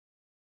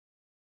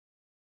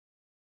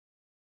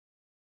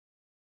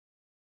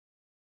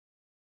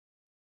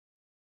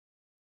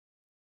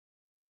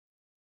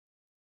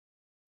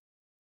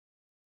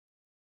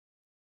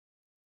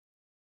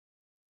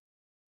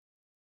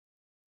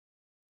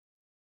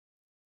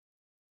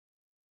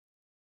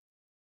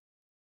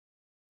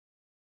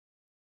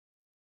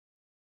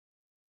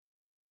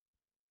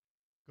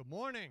Good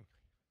morning.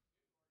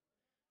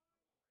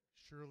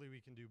 Surely we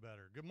can do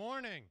better. Good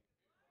morning.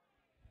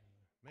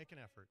 Make an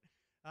effort.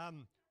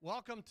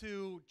 Welcome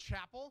to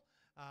chapel.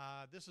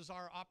 This is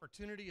our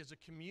opportunity as a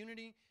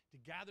community to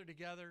gather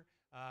together,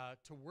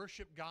 to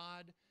worship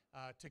God,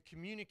 to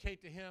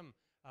communicate to Him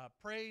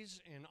praise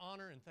and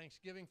honor and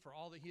thanksgiving for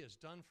all that He has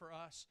done for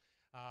us.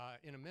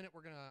 In a minute,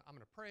 I'm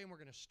gonna pray, and we're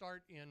gonna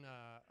start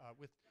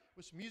with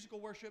some musical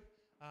worship.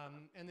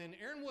 And then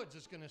Aaron Woods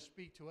is going to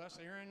speak to us.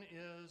 Aaron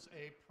is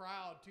a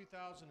proud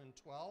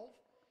 2012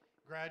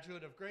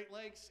 graduate of Great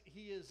Lakes.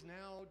 He is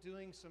now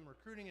doing some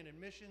recruiting and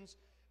admissions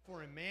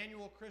for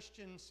Emmanuel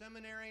Christian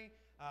Seminary.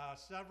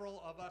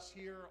 Several of us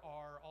here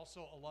are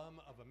also alum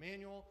of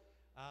Emmanuel.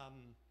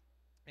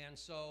 And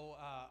so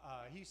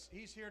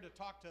he's here to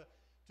talk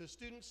to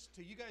students,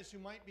 to you guys who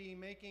might be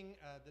making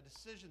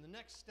the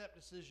next step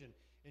decision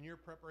in your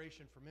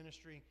preparation for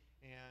ministry,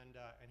 and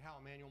how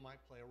Emmanuel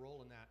might play a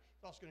role in that.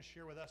 He's also going to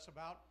share with us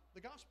about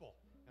the gospel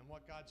and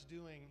what God's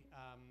doing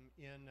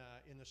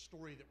in the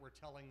story that we're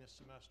telling this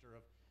semester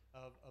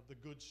of the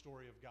good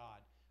story of God.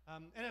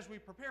 And as we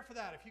prepare for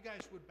that, if you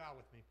guys would bow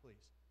with me,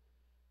 please.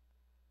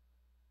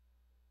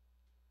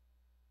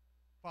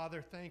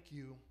 Father, thank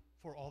you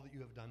for all that you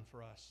have done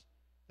for us.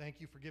 Thank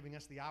you for giving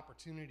us the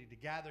opportunity to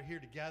gather here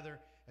together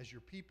as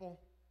your people,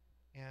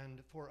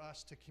 and for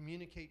us to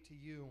communicate to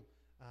you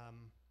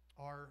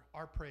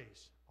our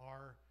praise,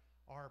 our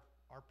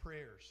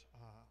prayers,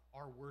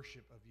 our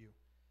worship of you.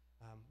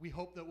 We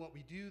hope that what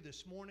we do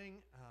this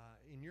morning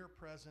in your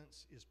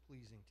presence is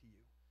pleasing to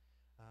you.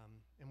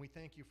 And we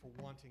thank you for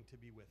wanting to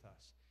be with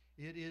us.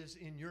 It is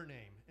in your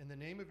name, in the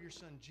name of your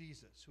Son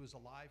Jesus, who is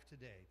alive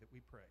today, that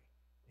we pray.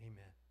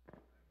 Amen.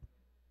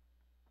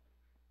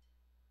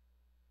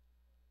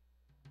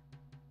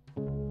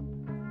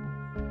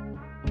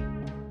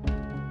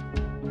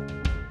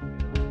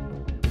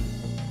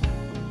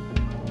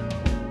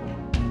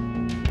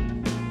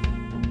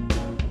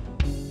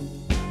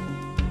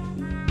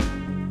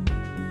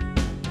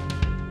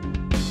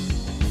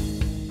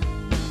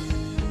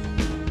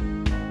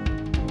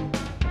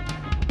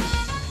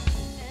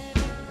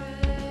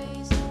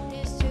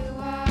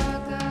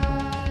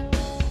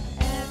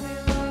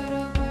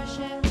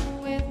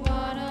 With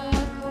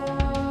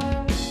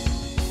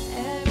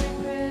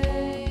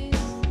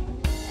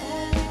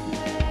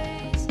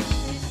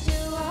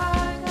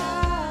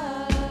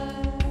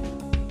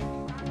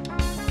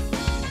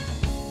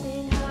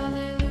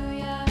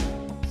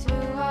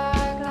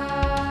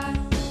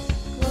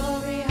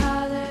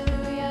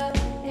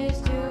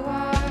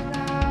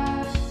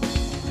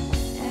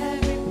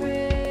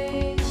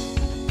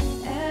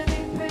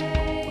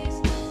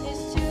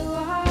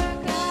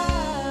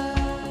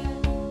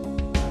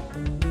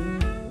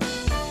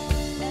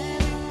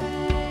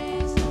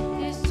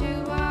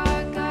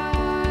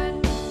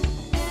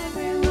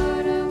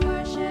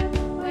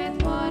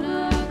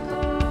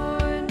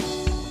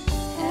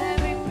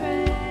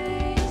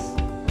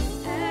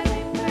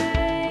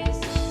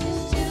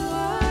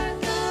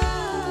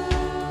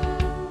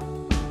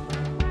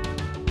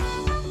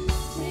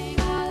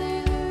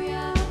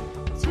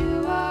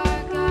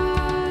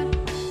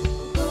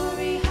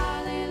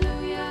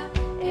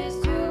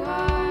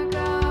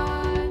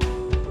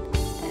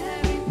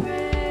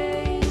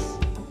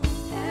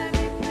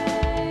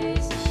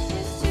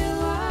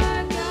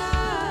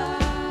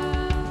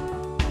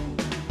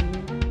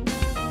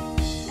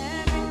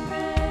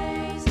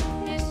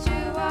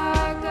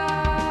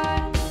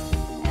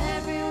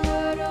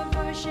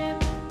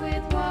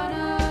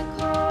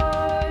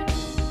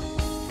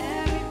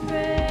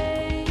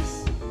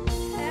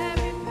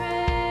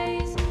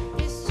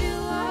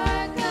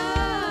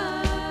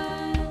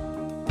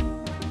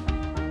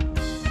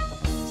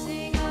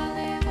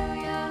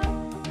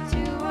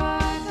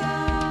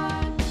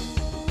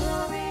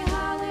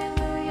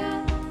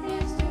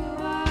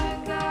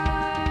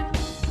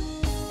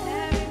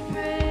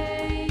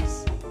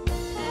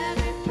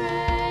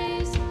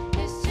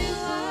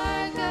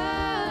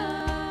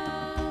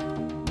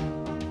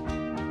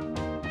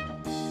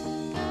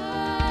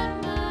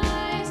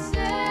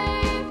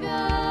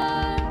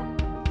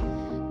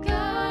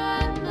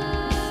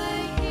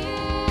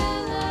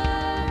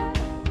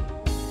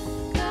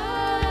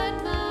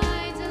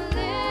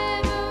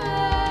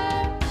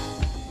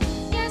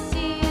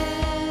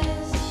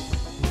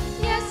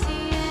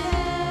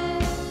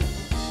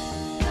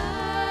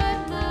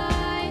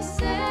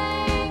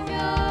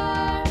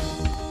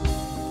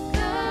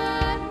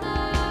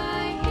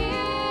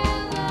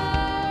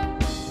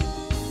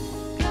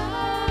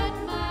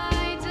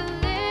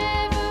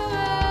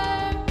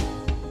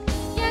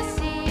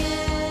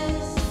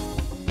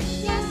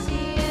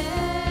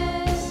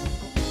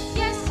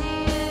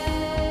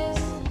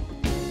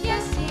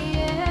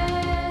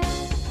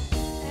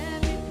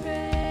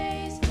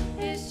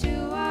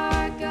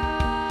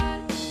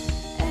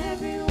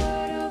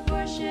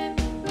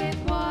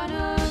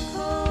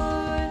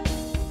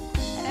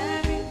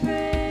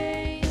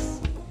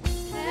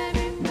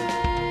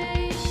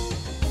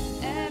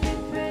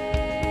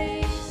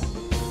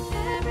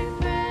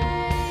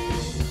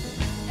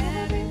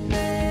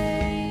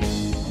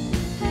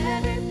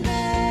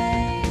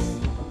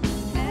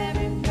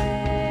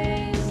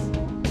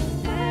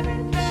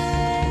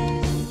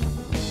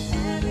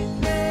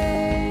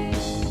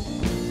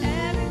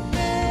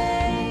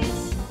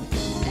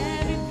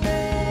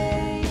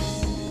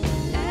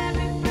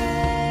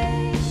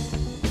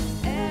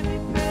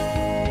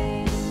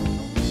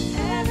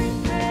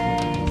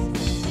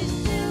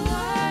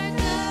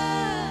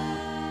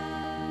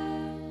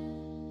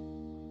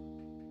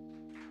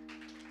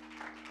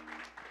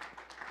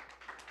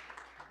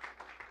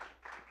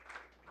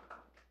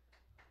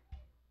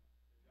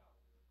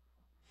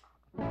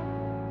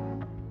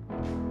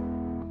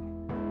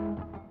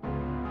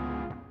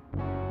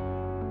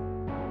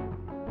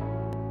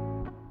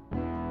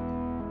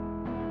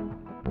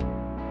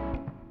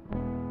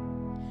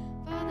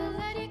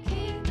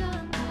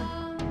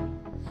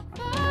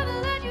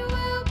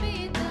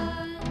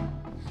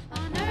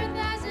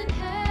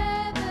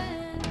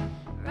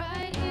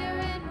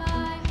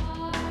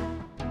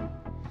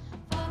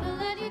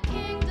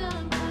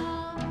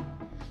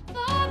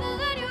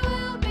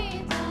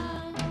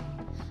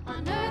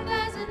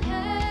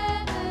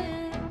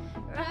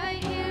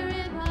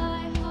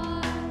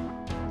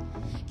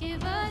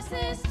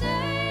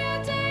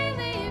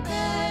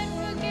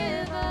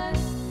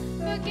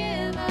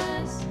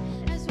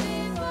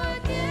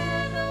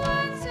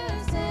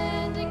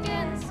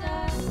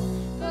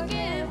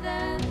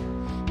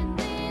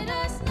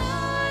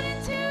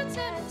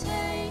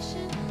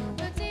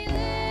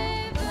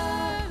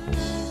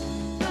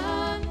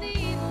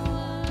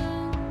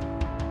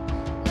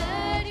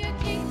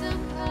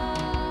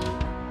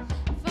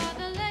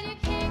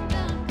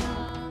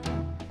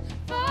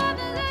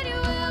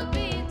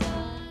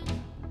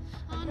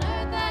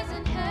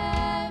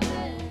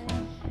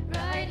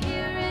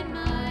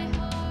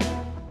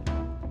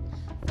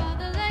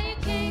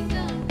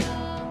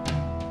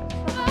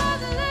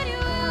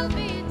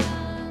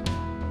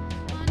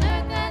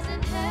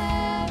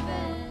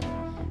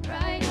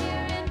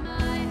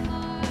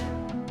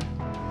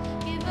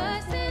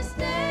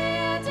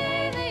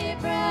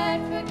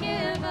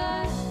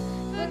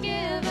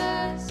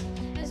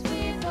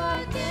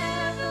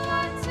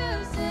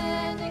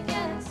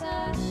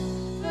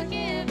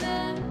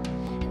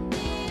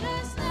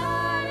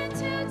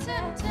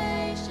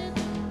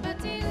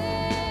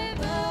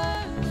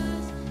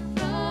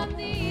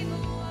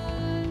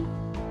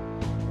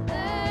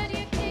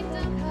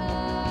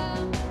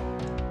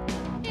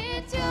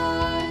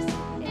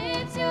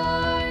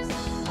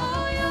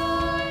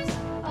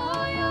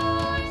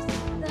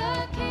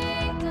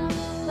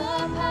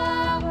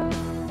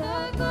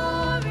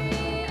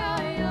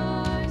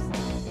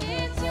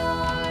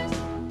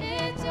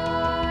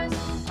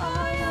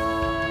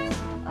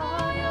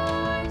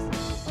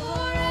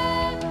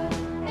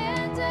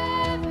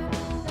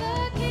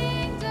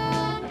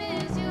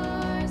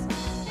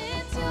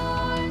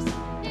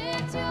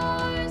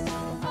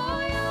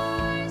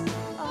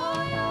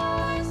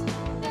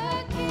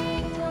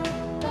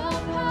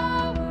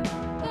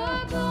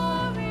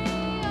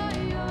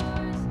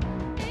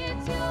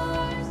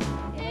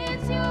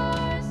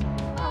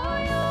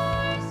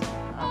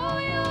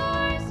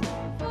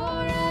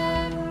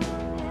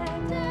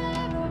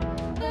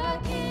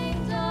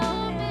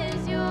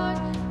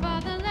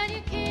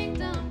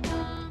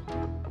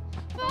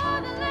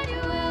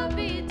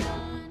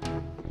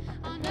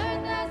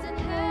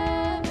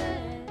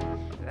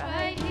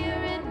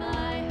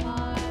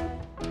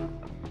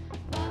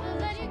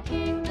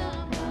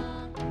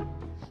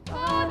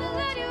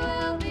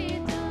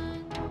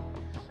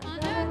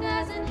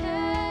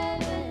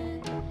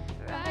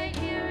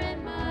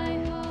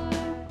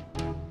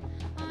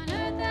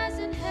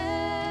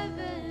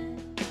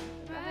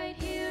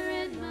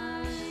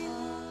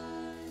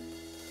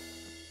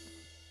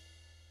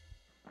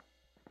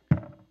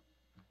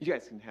You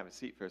guys can have a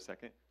seat for a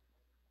second.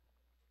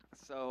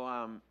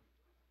 So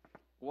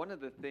one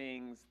of the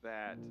things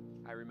that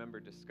I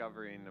remember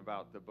discovering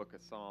about the book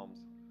of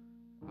Psalms,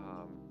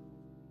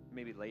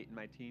 maybe late in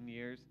my teen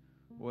years,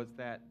 was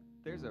that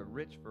there's a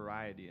rich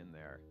variety in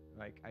there.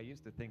 Like, I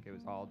used to think it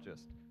was all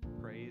just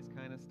praise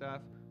kind of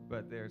stuff,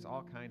 but there's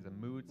all kinds of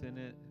moods in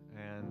it,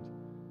 and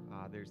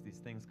there's these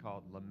things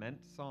called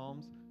lament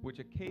psalms, which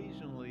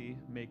occasionally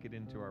make it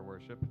into our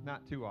worship,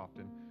 not too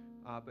often,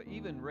 but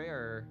even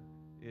rarer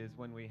is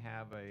when we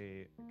have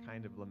a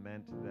kind of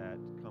lament that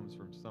comes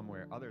from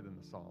somewhere other than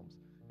the Psalms.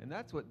 And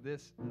that's what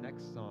this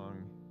next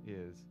song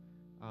is.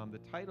 The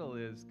title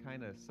is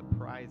kind of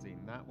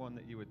surprising, not one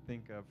that you would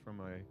think of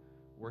from a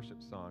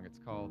worship song. It's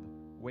called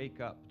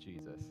Wake Up,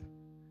 Jesus.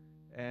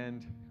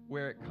 And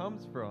where it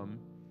comes from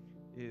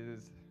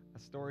is a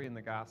story in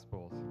the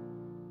Gospels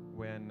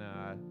when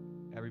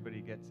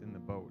everybody gets in the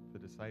boat. The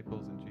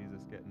disciples and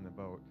Jesus get in the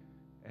boat,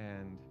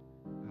 and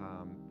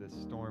this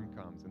storm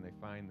comes, and they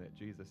find that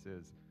Jesus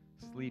is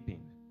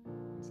sleeping.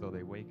 And so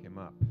they wake him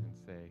up and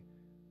say,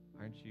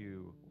 "Aren't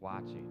you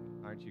watching?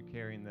 Aren't you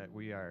caring that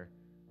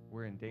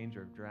we're in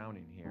danger of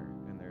drowning here?"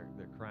 And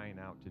they're crying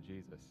out to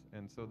Jesus.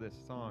 And so this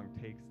song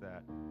takes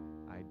that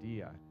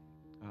idea.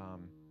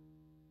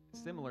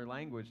 Similar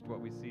language to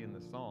what we see in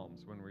the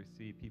Psalms when we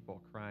see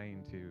people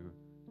crying to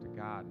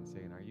God and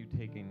saying, "Are you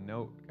taking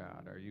note,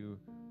 God? Are you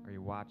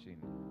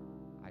watching?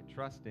 I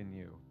trust in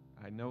you.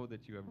 I know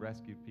that you have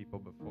rescued people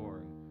before,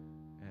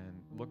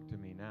 and look to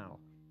me now."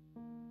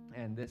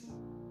 And this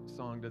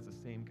song does the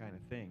same kind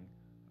of thing,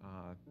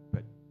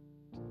 but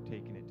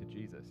taking it to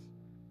Jesus.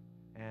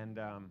 And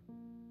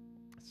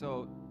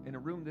so in a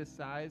room this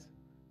size,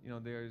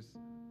 there's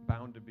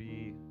bound to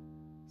be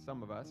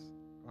some of us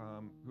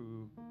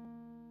who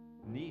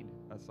need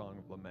a song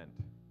of lament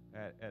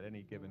at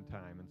any given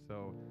time. And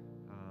so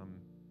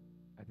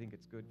I think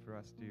it's good for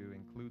us to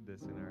include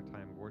this in our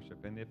time of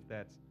worship. And if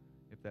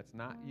that's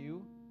not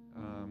you,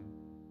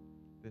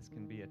 this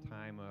can be a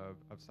time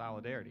of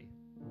solidarity,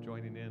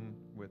 joining in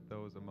with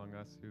those among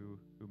us who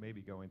may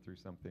be going through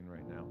something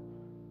right now.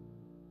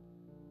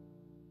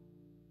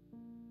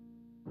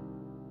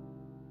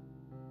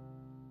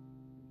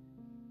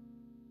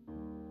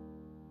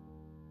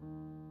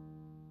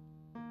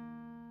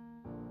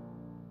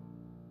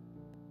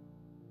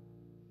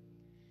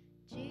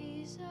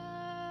 Jesus,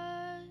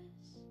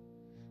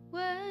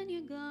 when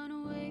you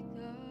gonna wake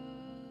up?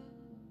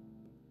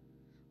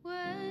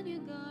 When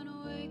you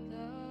gonna wake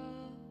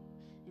up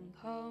and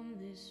calm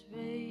this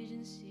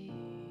raging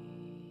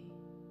sea?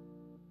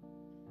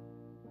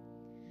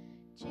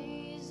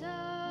 Jesus,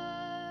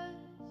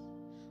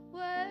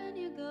 when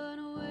you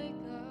gonna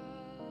wake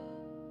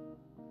up?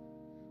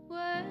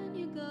 When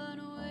you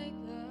gonna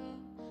wake up?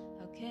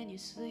 How can you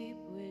sleep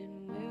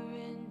when we're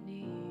in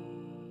need?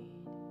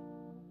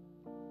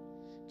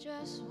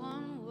 Just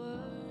one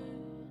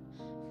word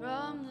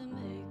from the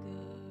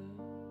Maker,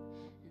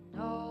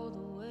 and all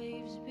the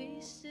waves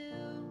be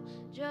still.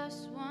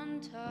 Just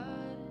one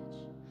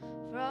touch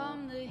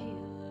from the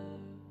Healer,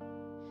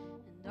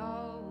 and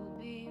all will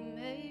be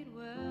made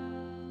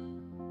well.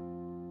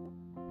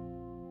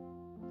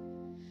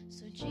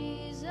 So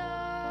Jesus,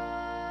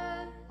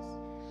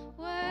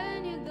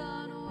 when you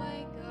gonna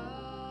wake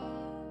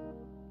up?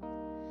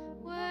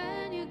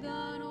 When you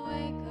gonna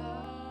wake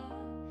up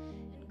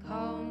and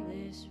calm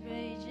this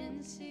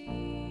raging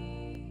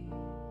sea?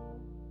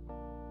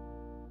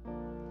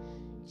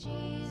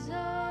 Jesus,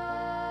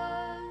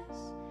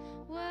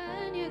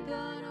 when you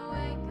gonna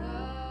wake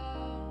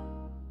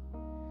up?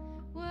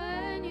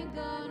 When you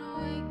gonna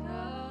wake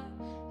up?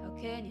 How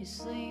can you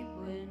sleep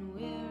when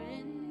we're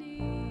in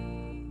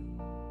need?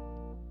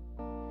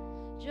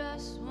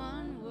 Just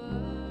one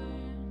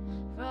word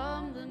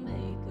from the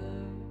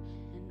Maker,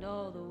 and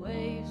all the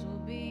waves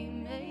will be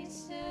made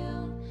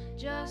still.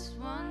 Just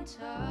one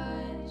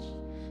touch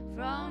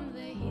from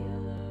the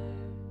Healer,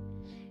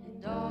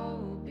 and all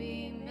will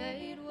be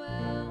made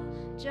well.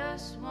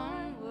 Just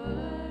one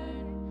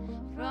word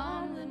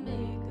from the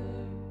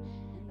Maker,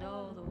 and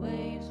all the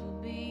waves will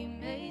be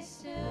made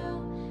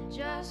still.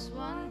 Just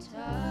one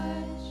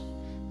touch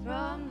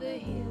from the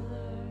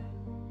Healer,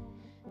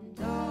 and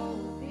all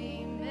will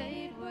be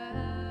made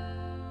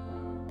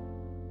well.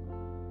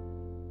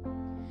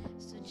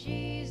 So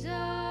Jesus,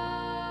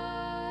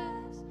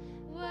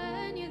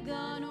 when you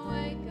gonna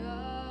wake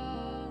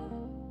up?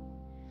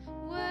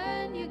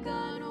 When you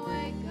gonna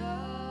wake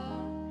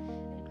up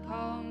and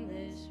calm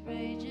this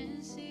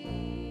raging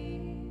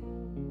sea?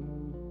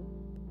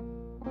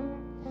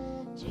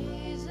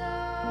 Jesus,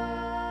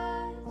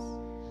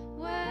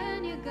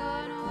 when you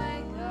gonna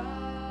wake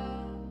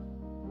up?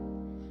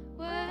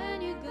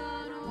 When you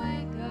gonna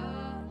wake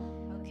up?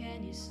 How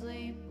can you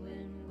sleep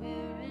when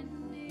we're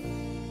in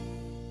need?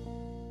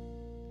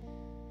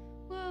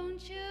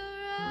 Won't you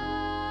rise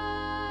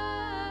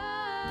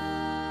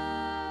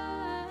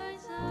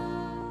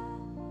up?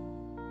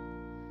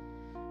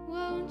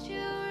 Won't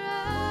you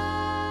rise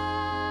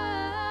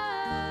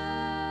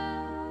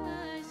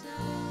up?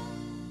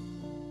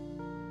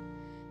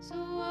 So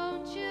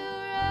won't you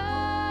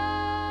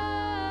rise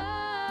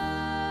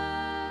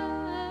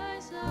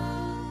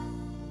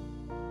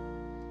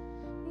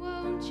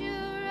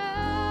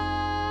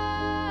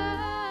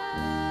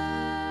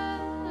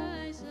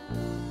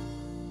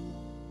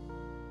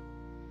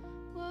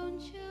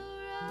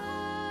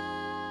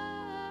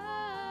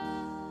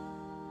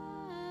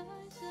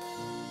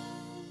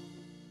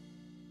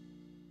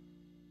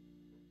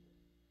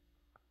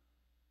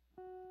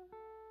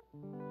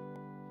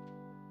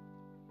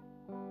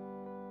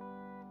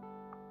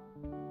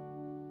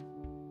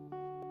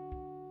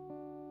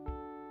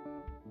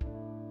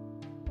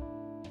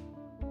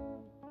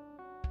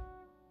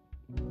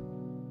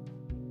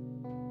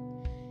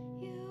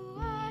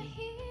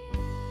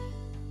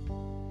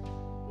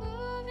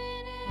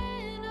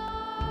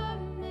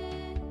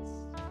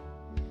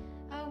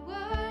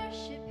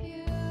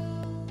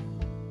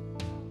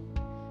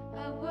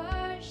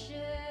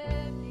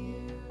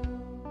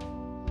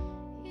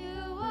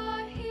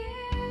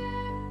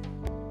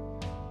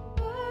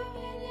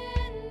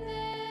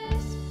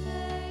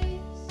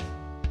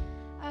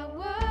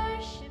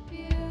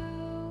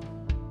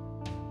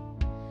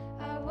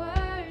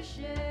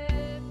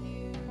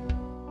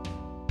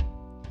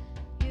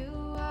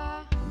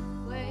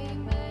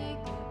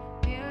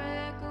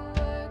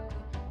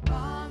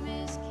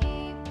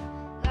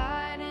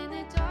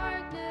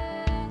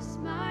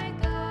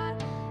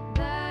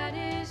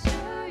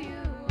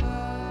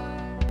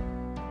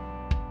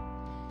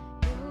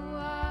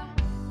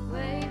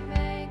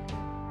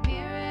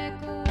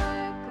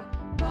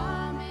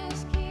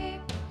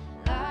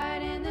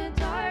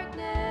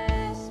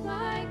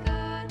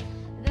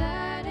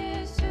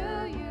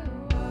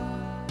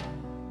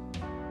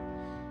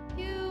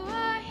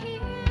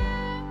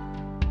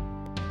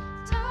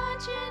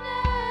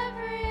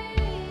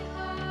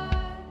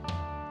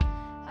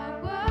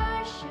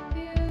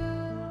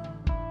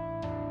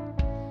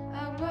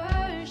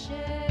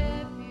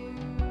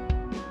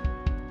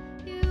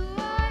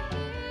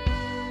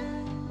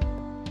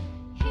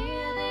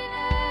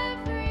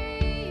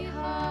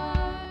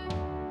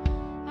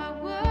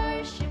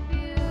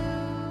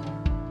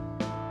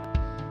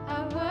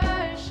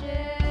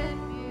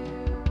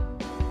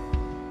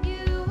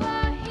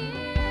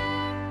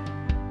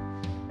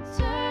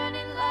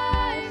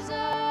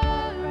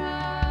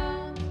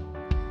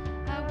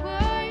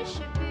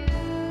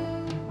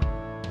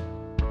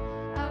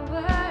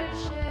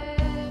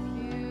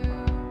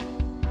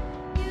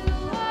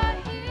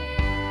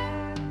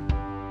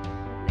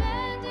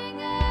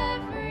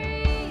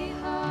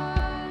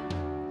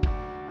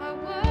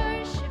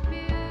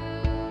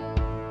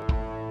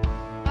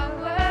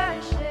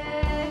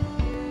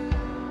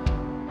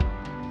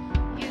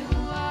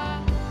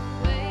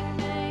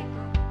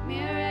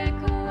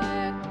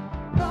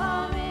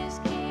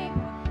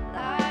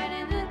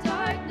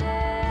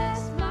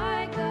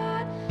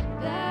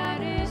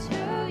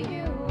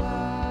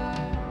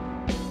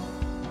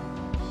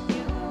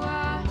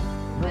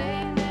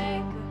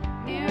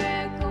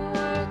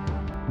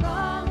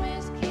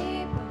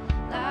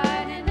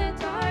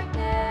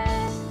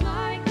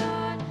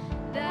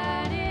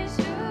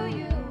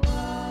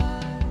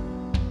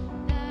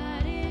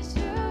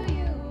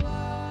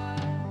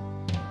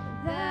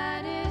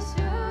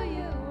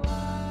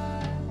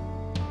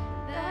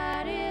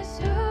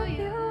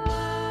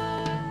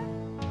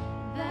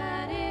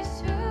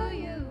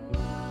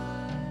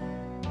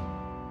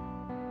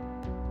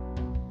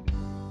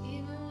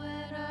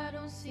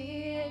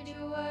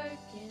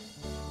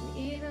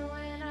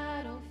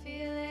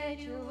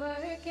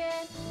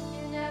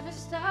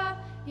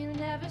you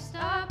never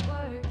stop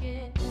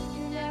working.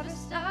 You never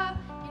stop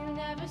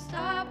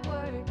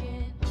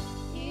working.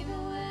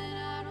 Even when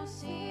I don't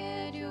see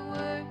it, you're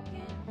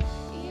working.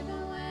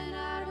 Even when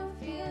I don't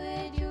feel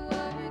it, you're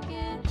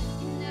working.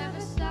 You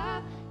never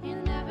stop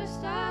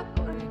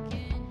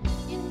working.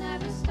 You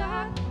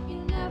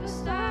never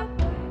stop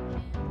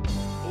working.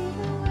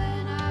 Even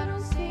when I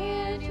don't see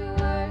it, you're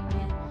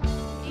working.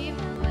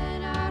 Even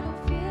when I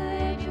don't feel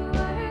it, you're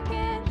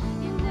working.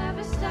 You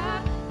never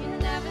stop working. You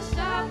never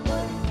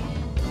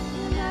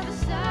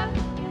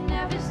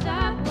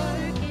stop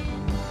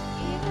working.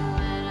 Even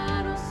when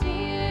I don't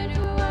see it,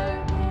 you're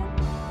working.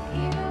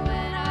 Even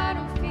when I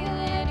don't feel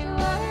it, you're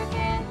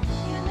working.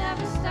 You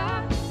never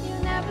stop working.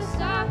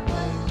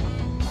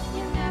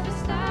 You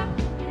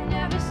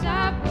never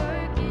stop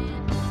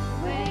working.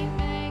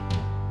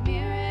 Waymaker,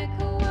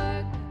 miracle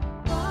worker,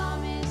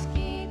 promise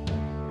keeper,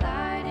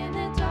 light in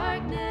the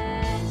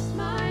darkness.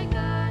 My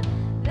God,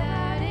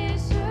 that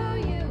is who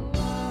you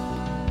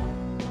are.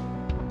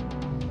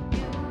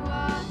 You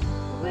are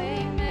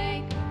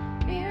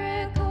waymaker,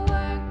 miracle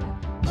worker,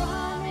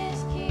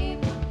 promise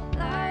keeper,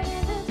 light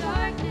in the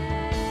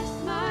darkness.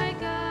 My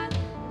God,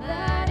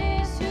 that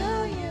is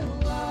who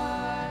you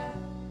are.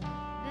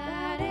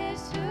 That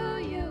is who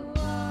you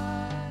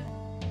are.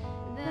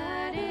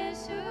 That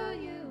is who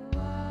you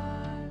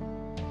are.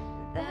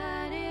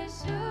 That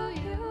is who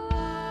you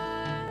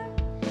are.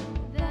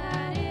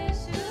 That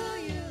is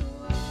who you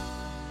are.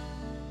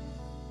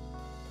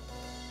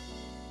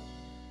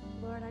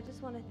 Lord, I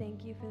just want to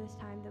thank you for this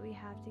time that we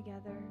have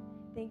together.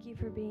 Thank you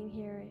for being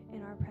here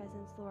in our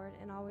presence, Lord,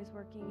 and always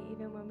working.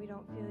 Even when we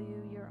don't feel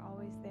you, you're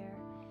always there.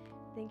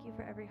 Thank you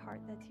for every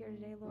heart that's here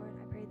today, Lord.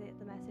 I pray that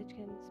the message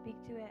can speak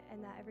to it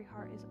and that every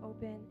heart is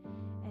open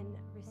and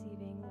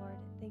receiving, Lord.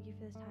 Thank you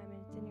for this time,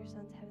 and it's in your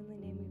Son's heavenly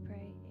name we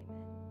pray. Amen.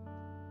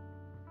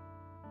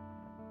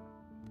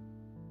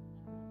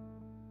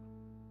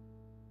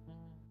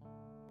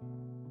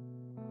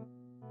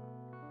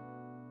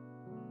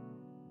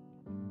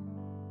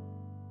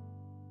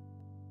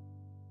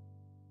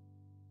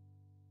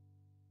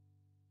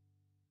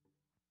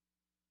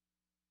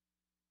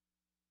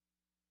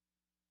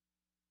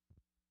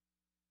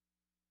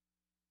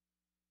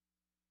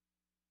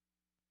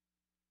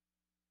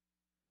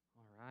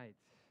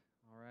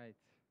 All right. It's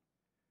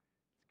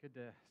good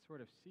to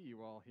sort of see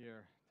you all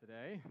here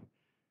today.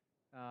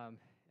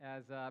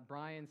 As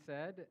Brian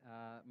said,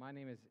 my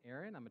name is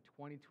Aaron. I'm a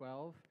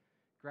 2012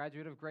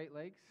 graduate of Great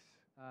Lakes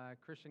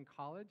Christian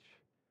College,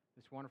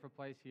 this wonderful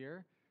place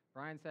here.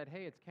 Brian said,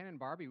 hey, it's Ken and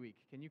Barbie week.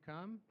 Can you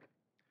come?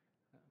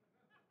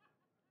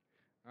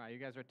 All right, you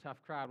guys are a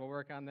tough crowd. We'll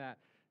work on that.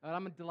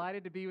 I'm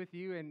delighted to be with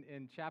you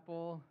in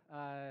chapel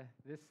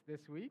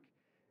this week.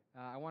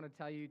 I want to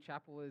tell you,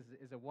 chapel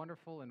is a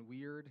wonderful and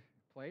weird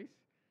place.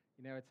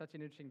 You know, it's such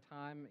an interesting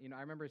time. You know,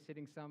 I remember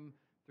sitting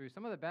through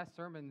some of the best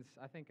sermons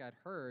I think I'd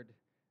heard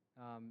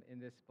in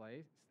this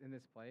place,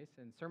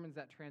 and sermons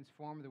that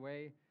transformed the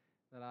way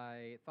that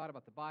I thought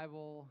about the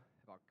Bible,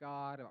 about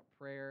God, about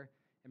prayer,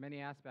 and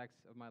many aspects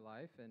of my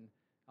life. And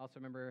I also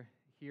remember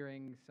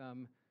hearing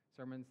some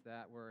sermons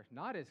that were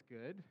not as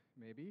good,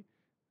 maybe,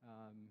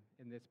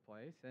 in this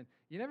place. And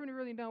you never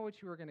really know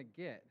what you were going to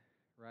get,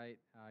 right?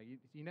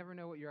 You never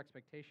know what your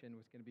expectation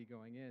was going to be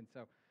going in.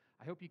 So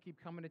I hope you keep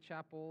coming to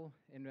chapel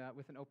and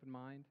with an open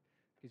mind,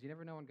 because you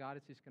never know when God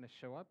is just going to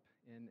show up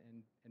and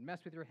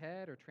mess with your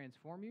head or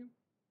transform you.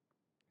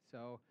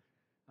 So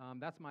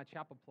that's my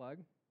chapel plug.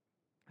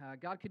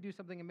 God could do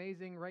something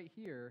amazing right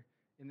here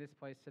in this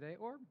place today,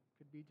 or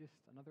could be just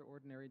another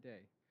ordinary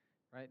day,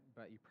 right?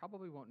 But you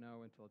probably won't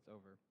know until it's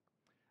over.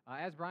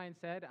 As Brian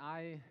said,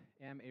 I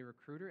am a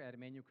recruiter at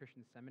Emmanuel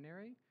Christian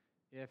Seminary.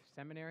 If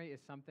seminary is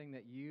something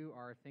that you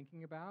are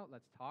thinking about,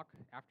 let's talk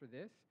after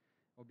this.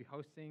 We'll be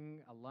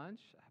hosting a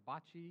lunch, a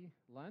hibachi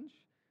lunch.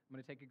 I'm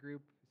going to take a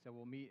group, so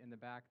we'll meet in the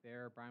back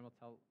there. Brian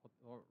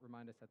will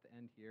remind us at the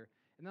end here.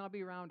 And then I'll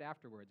be around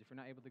afterwards. If you're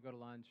not able to go to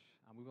lunch,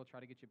 we will try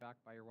to get you back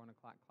by your 1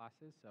 o'clock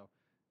classes. So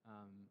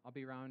I'll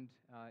be around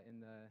in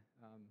the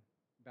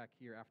back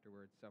here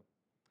afterwards. So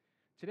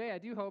today, I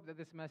do hope that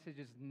this message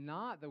is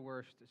not the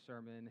worst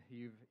sermon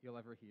you'll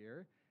ever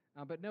hear,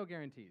 but no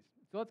guarantees.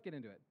 So let's get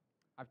into it.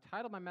 I've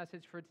titled my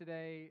message for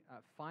today,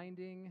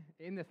 Finding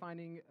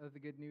of the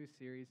Good News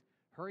series,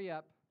 Hurry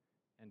Up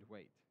and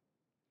Wait.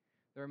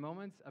 There are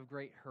moments of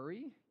great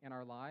hurry in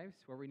our lives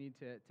where we need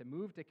to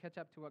move to catch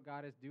up to what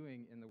God is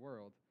doing in the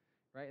world,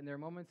 right? And there are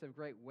moments of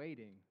great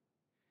waiting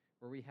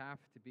where we have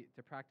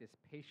to practice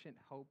patient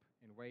hope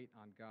and wait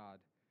on God.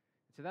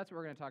 So that's what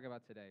we're going to talk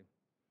about today.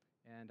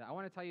 And I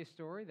want to tell you a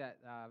story that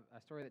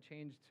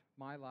changed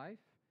my life.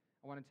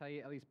 I want to tell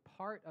you at least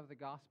part of the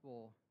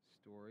gospel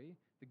story,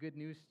 the good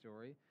news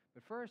story.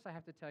 But first, I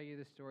have to tell you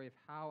the story of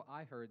how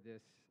I heard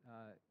this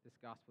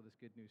gospel, this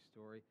good news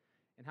story,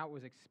 and how it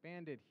was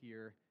expanded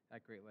here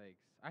at Great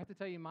Lakes. I have to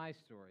tell you my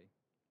story.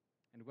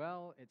 And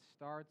well, it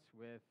starts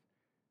with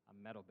a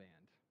metal band.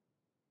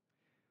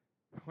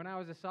 When I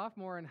was a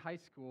sophomore in high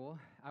school,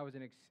 I was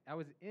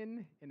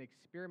in an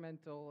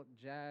experimental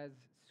jazz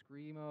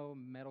screamo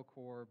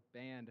metalcore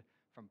band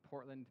from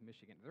Portland,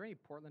 Michigan. Are there any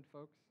Portland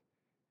folks?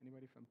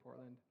 Anybody from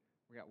Portland?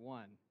 We got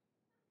one.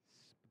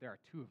 There are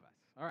two of us.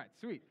 All right,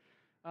 sweet.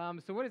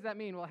 So what does that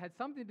mean? Well, it had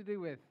something to do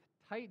with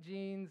tight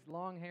jeans,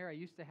 long hair. I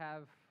used to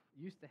have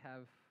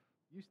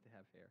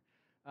hair,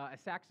 a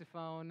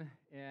saxophone,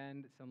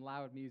 and some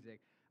loud music.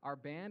 Our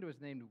band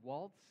was named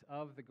Waltz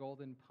of the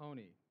Golden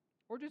Pony,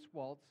 or just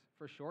Waltz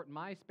for short,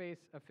 MySpace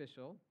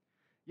official.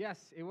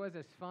 Yes, it was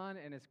as fun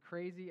and as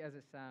crazy as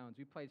it sounds.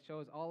 We played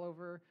shows all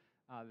over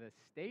the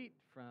state,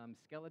 from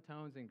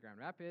Skeletones in Grand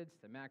Rapids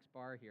to Max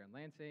Bar here in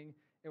Lansing.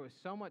 It was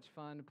so much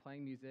fun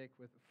playing music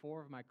with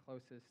 4 of my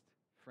closest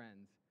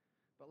friends.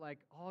 But like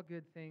all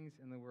good things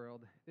in the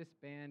world, this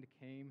band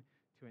came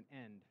to an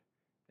end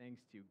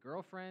thanks to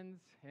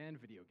girlfriends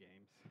and video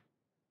games.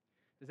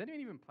 Does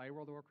anyone even play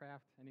World of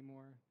Warcraft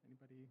anymore?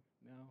 Anybody?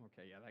 No?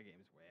 Okay, yeah, that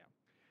game's way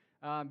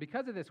out.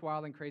 Because of this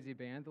wild and crazy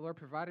band, the Lord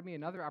provided me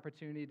another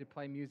opportunity to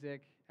play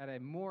music at a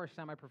more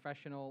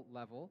semi-professional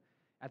level.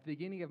 At the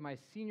beginning of my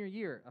senior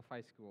year of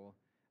high school,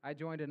 I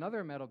joined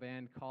another metal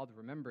band called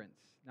Remembrance.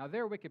 Now,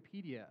 they're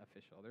Wikipedia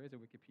official. There is a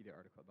Wikipedia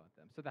article about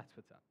them, so that's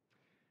what's up.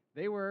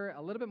 They were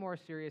a little bit more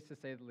serious, to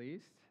say the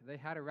least. They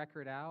had a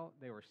record out,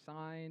 they were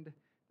signed,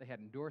 they had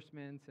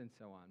endorsements, and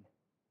so on.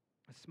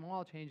 A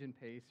small change in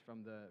pace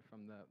from the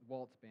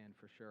Waltz band,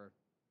 for sure.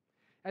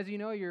 As you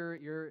know,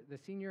 the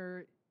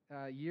senior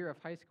year of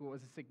high school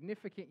is a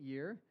significant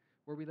year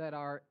where we let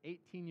our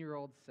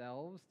 18-year-old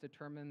selves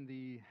determine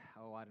the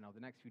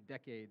next few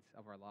decades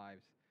of our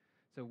lives.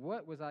 So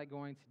what was I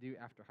going to do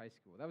after high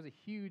school? That was a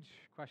huge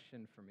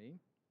question for me.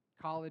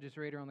 College is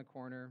right around the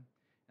corner,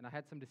 and I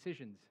had some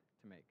decisions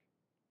to make.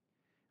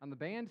 On the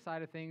band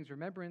side of things,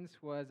 Remembrance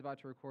was about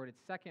to record its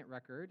second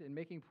record and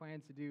making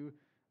plans to do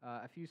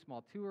a few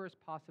small tours,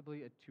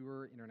 possibly a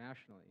tour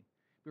internationally.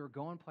 We were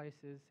going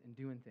places and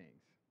doing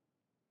things.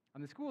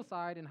 On the school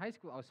side, in high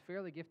school, I was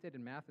fairly gifted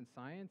in math and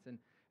science, and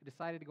I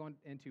decided to go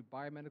into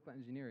biomedical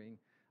engineering.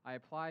 I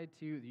applied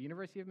to the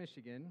University of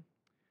Michigan.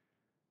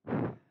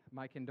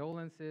 My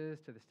condolences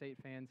to the state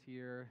fans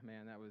here.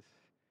 Man, that was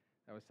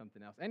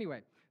something else.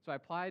 Anyway, so I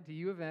applied to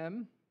U of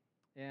M,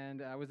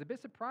 and I was a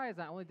bit surprised.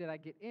 Not only did I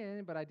get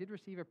in, but I did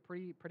receive a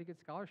pretty good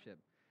scholarship.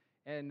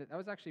 And that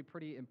was actually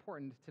pretty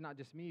important to not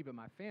just me, but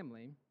my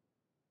family.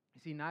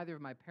 You see, neither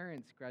of my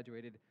parents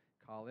graduated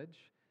college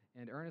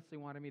and earnestly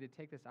wanted me to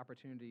take this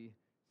opportunity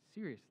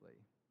seriously.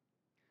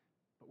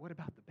 But what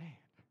about the band?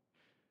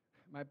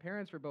 My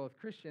parents were both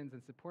Christians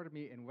and supported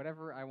me in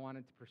whatever I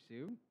wanted to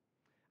pursue.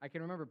 I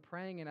can remember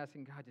praying and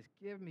asking God, just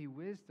give me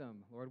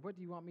wisdom. Lord, what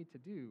do you want me to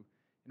do?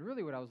 And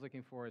really what I was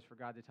looking for is for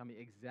God to tell me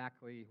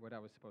exactly what I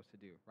was supposed to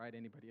do, right?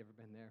 Anybody ever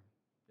been there?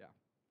 Yeah.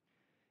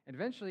 And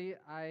eventually,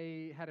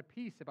 I had a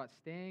peace about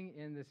staying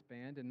in this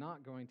band and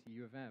not going to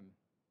U of M.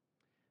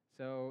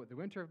 So the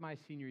winter of my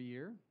senior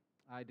year,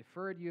 I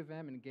deferred U of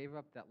M and gave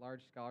up that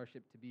large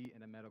scholarship to be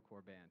in a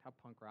metalcore band. How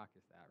punk rock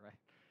is that, right?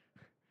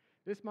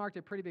 This marked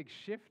a pretty big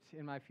shift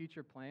in my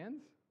future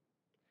plans.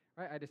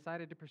 Right? I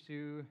decided to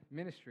pursue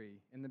ministry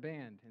in the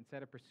band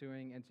instead of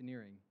pursuing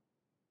engineering.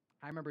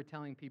 I remember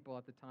telling people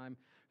at the time,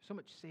 so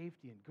much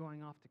safety in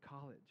going off to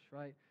college,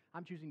 right?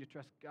 I'm choosing to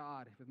trust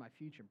God with my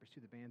future and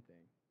pursue the band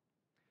thing.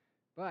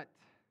 But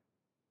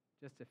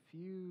just a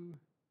few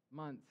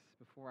months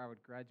before I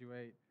would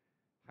graduate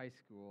high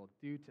school,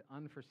 due to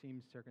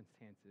unforeseen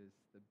circumstances,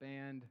 the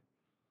band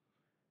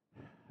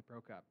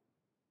broke up.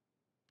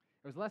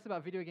 It was less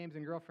about video games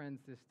and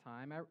girlfriends this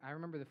time. I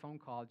remember the phone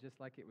call just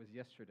like it was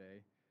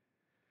yesterday.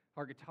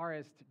 Our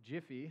guitarist,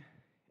 Jiffy,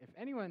 if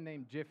anyone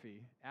named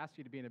Jiffy asked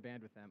you to be in a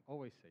band with them,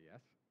 always say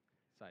yes.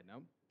 Side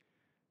note.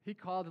 He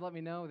called to let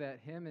me know that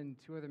him and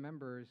 2 other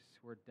members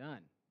were done.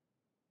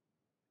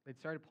 They'd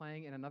started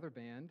playing in another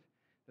band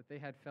that they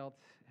had felt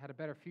had a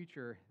better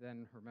future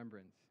than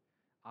Remembrance.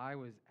 I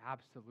was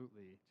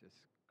absolutely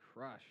just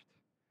crushed.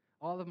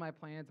 All of my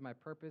plans, my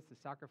purpose, the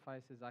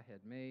sacrifices I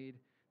had made,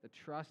 the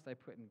trust I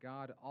put in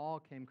God,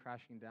 all came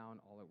crashing down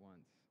all at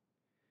once.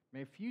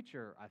 My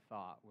future, I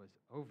thought, was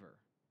over.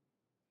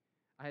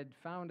 I had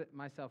found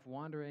myself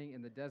wandering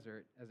in the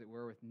desert, as it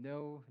were, with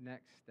no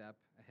next step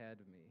ahead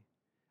of me.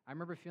 I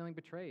remember feeling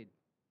betrayed.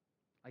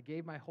 I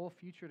gave my whole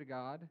future to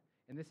God,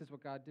 and this is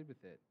what God did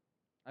with it.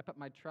 I put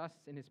my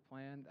trust in His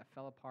plan that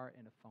fell apart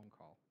in a phone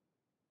call.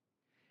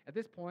 At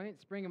this point,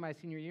 spring of my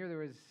senior year, there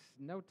was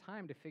no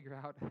time to figure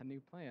out a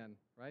new plan,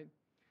 right?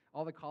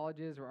 All the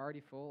colleges were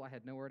already full. I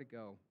had nowhere to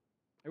go.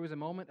 It was a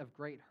moment of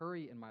great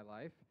hurry in my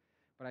life,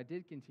 but I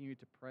did continue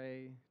to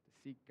pray, to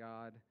seek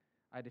God.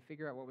 I had to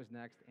figure out what was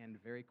next, and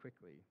very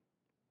quickly.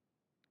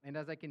 And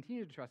as I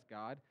continued to trust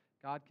God,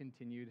 God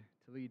continued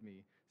to lead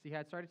me. See, I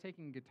had started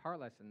taking guitar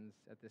lessons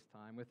at this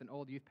time with an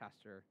old youth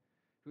pastor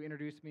who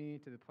introduced me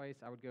to the place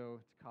I would go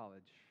to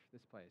college,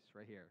 this place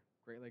right here,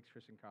 Great Lakes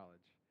Christian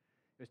College.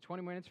 It was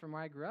 20 minutes from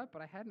where I grew up,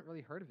 but I hadn't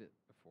really heard of it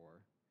before.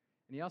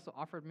 And he also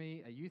offered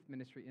me a youth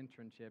ministry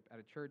internship at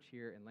a church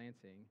here in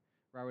Lansing,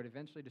 where I would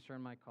eventually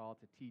discern my call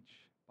to teach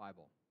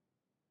Bible.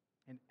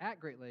 And at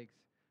Great Lakes,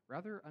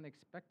 rather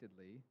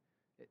unexpectedly,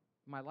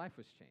 my life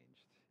was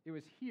changed. It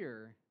was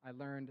here I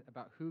learned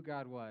about who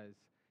God was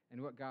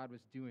and what God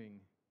was doing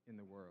in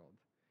the world.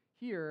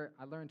 Here,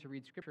 I learned to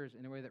read scriptures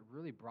in a way that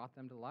really brought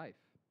them to life.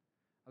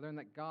 I learned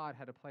that God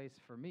had a place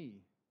for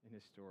me in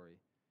his story,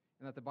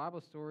 and that the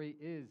Bible story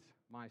is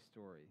my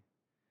story.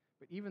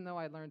 But even though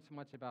I learned so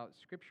much about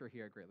scripture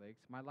here at Great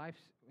Lakes, my life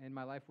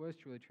was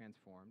truly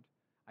transformed,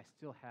 I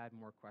still had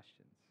more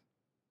questions.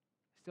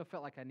 I still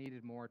felt like I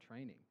needed more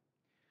training.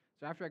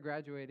 So after I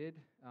graduated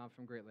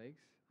from Great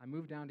Lakes, I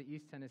moved down to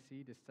East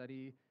Tennessee to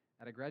study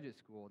at a graduate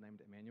school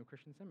named Emmanuel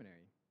Christian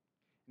Seminary.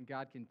 And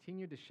God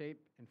continued to shape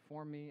and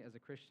form me as a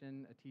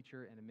Christian, a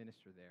teacher, and a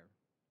minister there.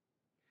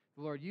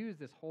 The Lord used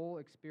this whole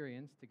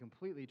experience to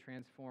completely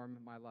transform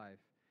my life,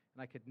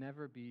 and I could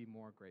never be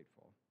more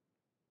grateful.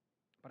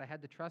 But I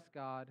had to trust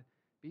God,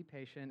 be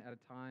patient at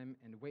a time,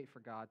 and wait for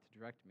God to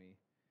direct me.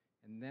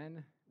 And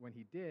then, when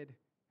he did,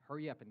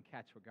 hurry up and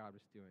catch what God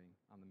was doing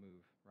on the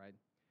move, right?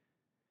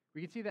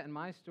 We can see that in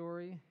my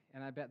story,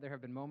 and I bet there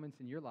have been moments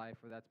in your life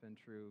where that's been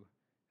true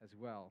as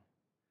well.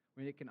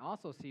 We can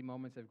also see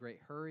moments of great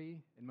hurry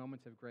and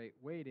moments of great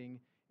waiting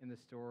in the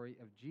story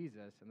of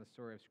Jesus and the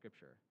story of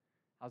Scripture.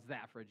 How's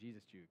that for a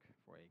Jesus juke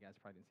for you? You guys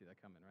probably didn't see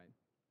that coming, right?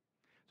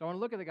 So I want to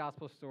look at the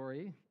gospel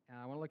story.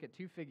 I want to look at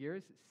two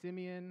figures,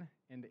 Simeon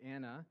and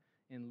Anna,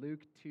 in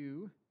Luke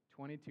 2,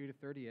 22 to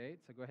 38.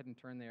 So go ahead and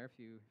turn there if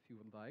you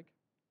would like.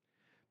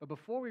 But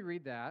before we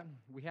read that,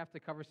 we have to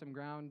cover some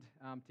ground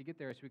to get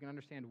there so we can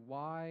understand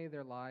why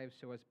their lives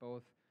show us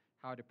both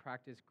how to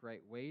practice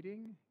great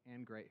waiting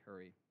and great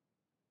hurry.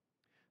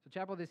 So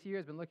Chapel this year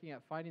has been looking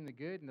at finding the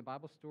good in the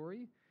Bible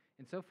story.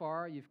 And so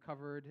far, you've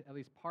covered at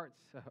least parts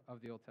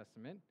of the Old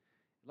Testament.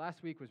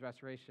 Last week was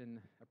Restoration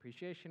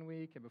Appreciation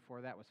Week, and before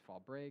that was Fall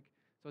Break.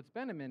 So it's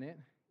been a minute,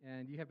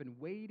 and you've been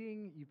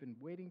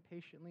waiting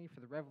patiently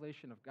for the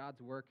revelation of God's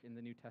work in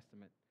the New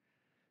Testament.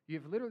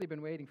 You've literally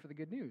been waiting for the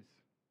good news.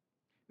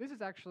 This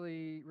is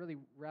actually really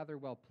rather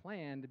well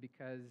planned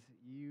because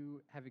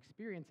you have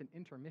experienced an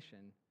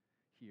intermission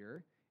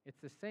here. It's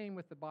the same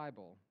with the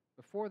Bible.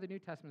 Before the New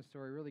Testament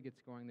story really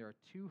gets going, there are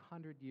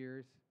 200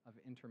 years of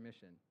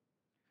intermission.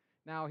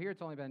 Now, here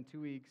it's only been 2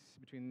 weeks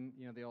between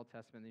the Old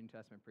Testament and the New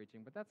Testament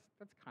preaching, but that's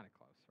kind of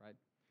close, right?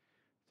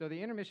 So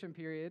the intermission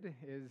period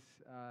is,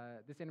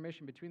 this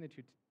intermission between the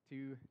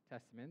two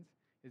testaments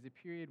is a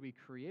period we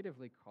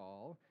creatively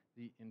call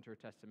the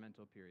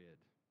intertestamental period.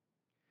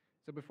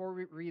 So before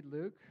we read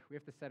Luke, we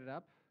have to set it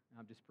up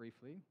just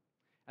briefly.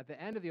 At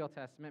the end of the Old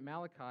Testament,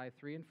 Malachi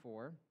 3 and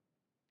 4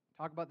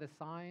 talk about the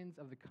signs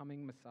of the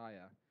coming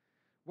Messiah.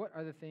 What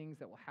are the things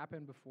that will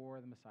happen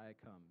before the Messiah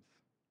comes?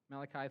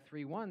 Malachi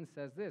 3:1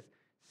 says this,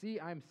 "See,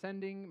 I am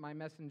sending my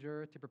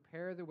messenger to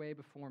prepare the way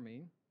before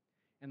me,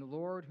 and the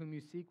Lord whom you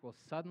seek will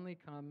suddenly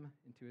come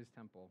into his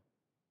temple.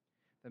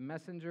 The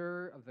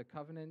messenger of the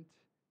covenant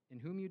in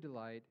whom you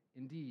delight,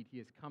 indeed, he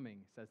is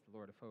coming, says the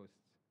Lord of hosts."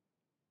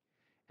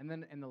 And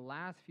then in the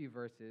last few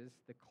verses,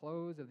 the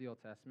close of the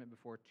Old Testament,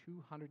 before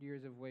 200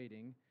 years of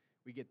waiting,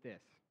 we get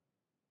this.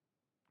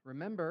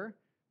 "Remember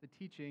the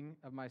teaching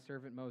of my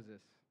servant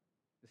Moses,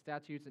 the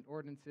statutes and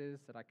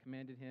ordinances that I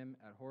commanded him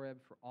at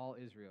Horeb for all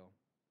Israel.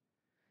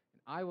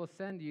 And I will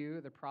send you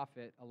the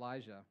prophet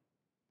Elijah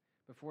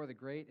before the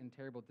great and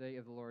terrible day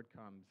of the Lord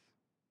comes."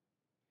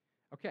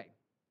 Okay,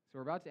 so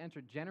we're about to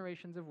enter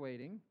generations of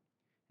waiting,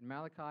 and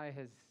Malachi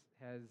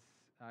has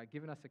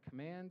given us a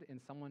command and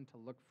someone to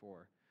look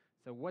for.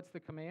 So what's the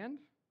command?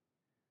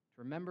 To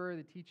remember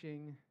the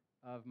teaching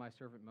of my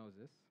servant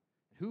Moses.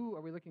 Who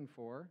are we looking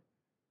for?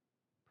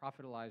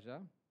 Prophet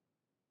Elijah.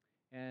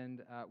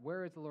 And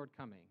where is the Lord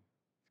coming?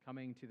 He's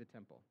coming to the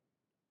temple.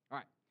 All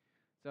right,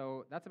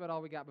 so that's about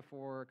all we got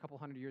before a couple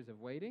hundred years of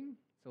waiting.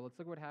 So let's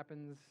look what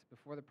happens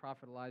before the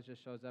prophet Elijah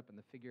shows up in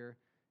the figure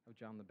of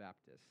John the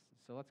Baptist.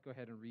 So let's go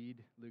ahead and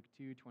read Luke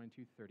 2,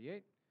 22 to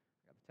 38.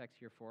 I got the text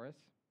here for us.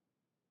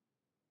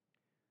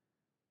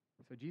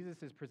 So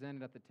Jesus is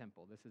presented at the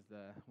temple. This is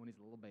when he's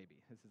a little baby.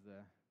 This is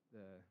the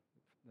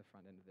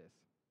front end of this.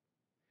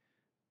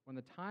 "When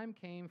the time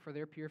came for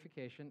their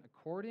purification,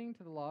 according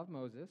to the law of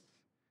Moses,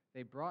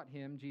 they brought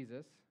him,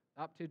 Jesus,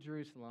 up to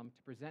Jerusalem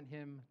to present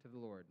him to the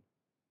Lord.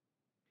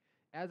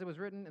 As it was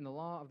written in the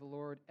law of the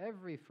Lord,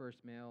 every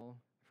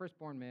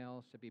firstborn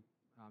male should be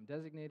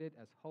designated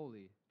as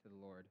holy to the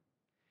Lord.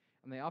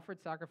 And they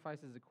offered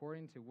sacrifices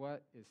according to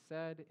what is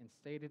said and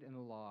stated in the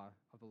law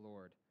of the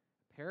Lord,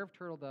 a pair of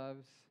turtle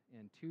doves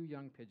and 2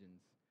 young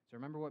pigeons." So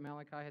remember what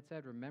Malachi had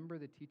said, remember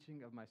the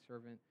teaching of my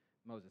servant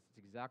Moses. It's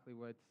exactly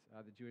what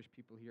the Jewish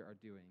people here are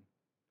doing.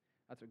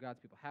 That's what God's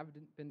people have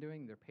been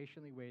doing. They're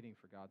patiently waiting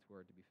for God's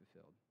word to be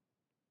fulfilled.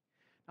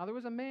 "Now there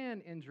was a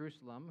man in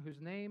Jerusalem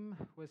whose name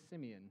was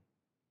Simeon.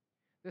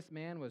 This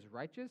man was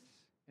righteous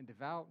and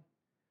devout,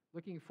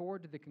 looking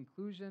forward to the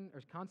consolation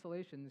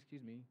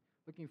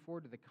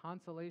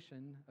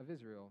of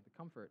Israel, the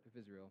comfort of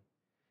Israel.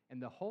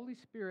 And the Holy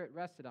Spirit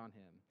rested on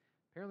him."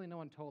 Apparently no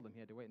one told him he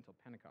had to wait until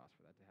Pentecost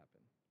for that to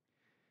happen.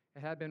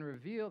 "It had been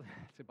revealed,"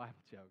 to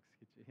Bible jokes,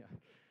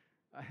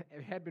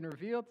 "it had been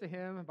revealed to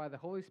him by the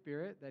Holy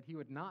Spirit that he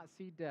would not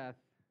see death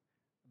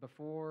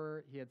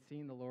before he had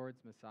seen the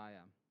Lord's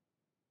Messiah.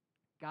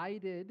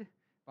 Guided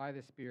by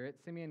the Spirit,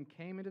 Simeon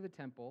came into the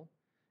temple,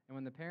 and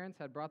when the parents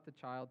had brought the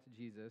child to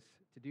Jesus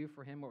to do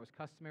for him what was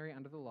customary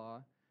under the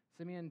law,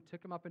 Simeon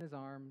took him up in his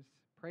arms,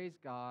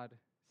 praised God,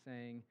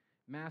 saying,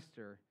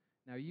 "Master,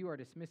 now you are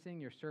dismissing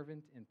your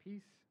servant in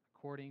peace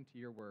according to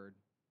your word.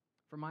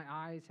 For my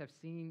eyes have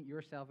seen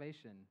your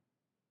salvation,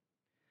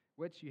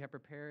 which you have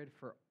prepared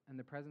for in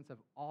the presence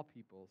of all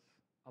peoples,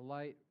 a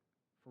light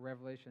for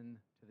revelation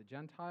to the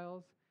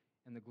Gentiles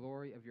and the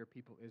glory of your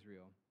people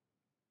Israel."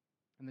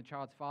 And the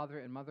child's father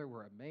and mother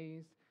were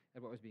amazed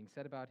at what was being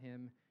said about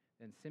him.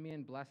 Then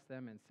Simeon blessed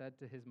them and said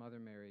to his mother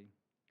Mary,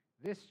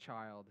 "This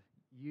child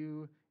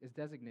is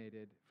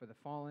designated for the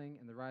falling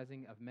and the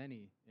rising of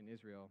many in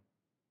Israel,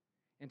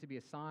 and to be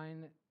a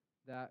sign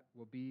that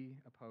will be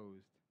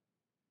opposed,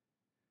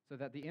 so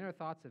that the inner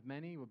thoughts of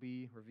many will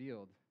be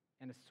revealed,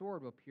 and a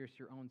sword will pierce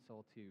your own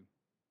soul too."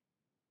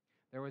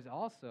 There was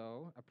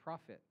also a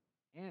prophet,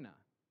 Anna,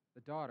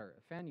 the daughter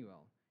of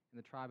Phanuel, in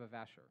the tribe of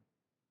Asher.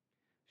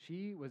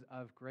 She was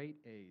of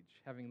great age,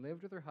 having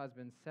lived with her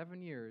husband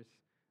 7 years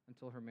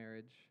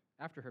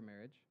after her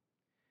marriage,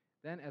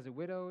 then as a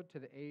widow to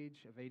the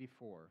age of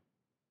 84.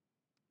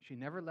 She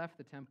never left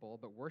the temple,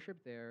 but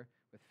worshipped there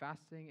with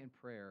fasting and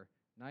prayer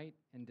night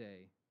and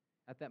day.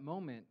 At that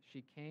moment,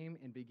 she came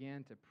and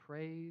began to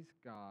praise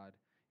God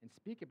and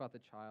speak about the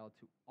child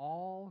to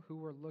all who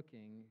were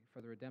looking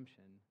for the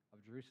redemption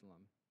of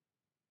Jerusalem.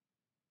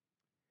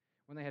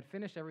 When they had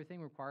finished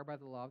everything required by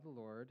the law of the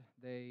Lord,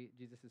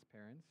 Jesus'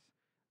 parents,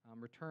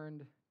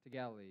 returned to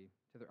Galilee,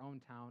 to their own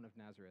town of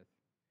Nazareth.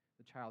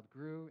 The child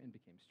grew and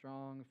became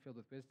strong, filled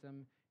with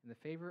wisdom, and the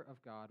favor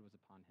of God was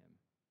upon him.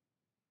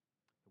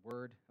 The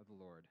word of the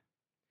Lord.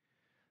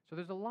 So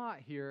there's a lot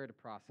here to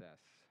process,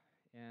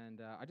 and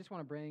I just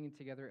want to bring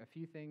together a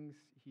few things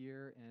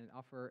here and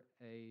offer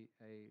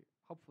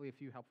hopefully a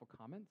few helpful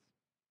comments.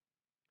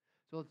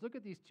 So let's look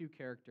at these two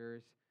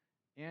characters,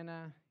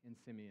 Anna and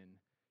Simeon.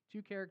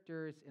 Two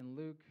characters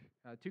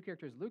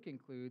Luke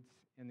includes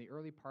in the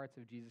early parts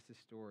of Jesus'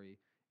 story,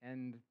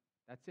 and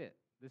that's it.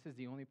 This is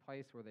the only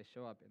place where they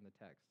show up in the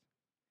text.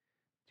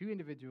 Two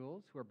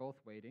individuals who are both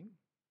waiting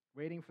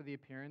for the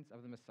appearance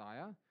of the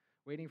Messiah,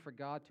 waiting for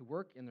God to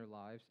work in their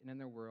lives and in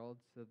their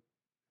worlds,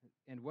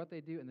 and what they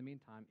do in the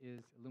meantime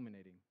is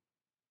illuminating.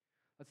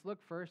 Let's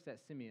look first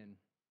at Simeon.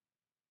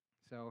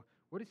 So,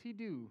 what does he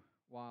do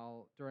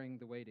during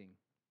the waiting?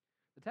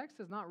 The text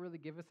does not really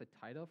give us a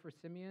title for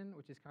Simeon,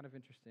 which is kind of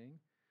interesting.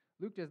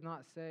 Luke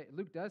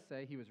does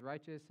say he was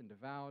righteous and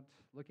devout,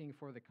 looking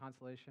for the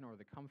consolation or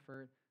the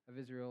comfort of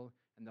Israel,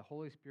 and the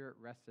Holy Spirit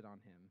rested on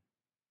him.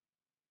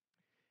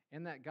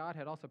 And that God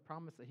had also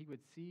promised that he would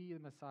see the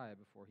Messiah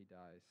before he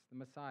dies. The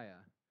Messiah,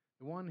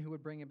 the one who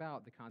would bring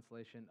about the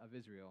consolation of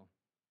Israel,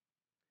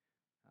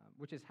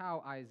 which is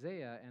how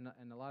Isaiah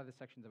and a lot of the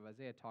sections of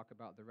Isaiah talk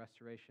about the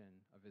restoration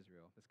of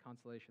Israel, this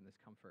consolation, this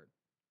comfort.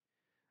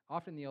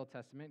 Often in the Old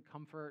Testament,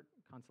 comfort,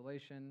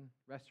 consolation,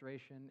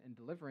 restoration, and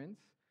deliverance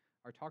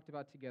are talked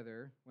about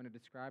together when it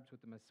describes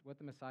what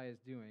the Messiah is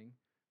doing,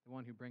 the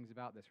one who brings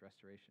about this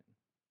restoration.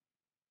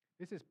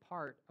 This is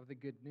part of the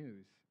good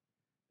news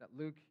that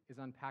Luke is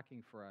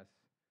unpacking for us.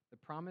 The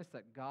promise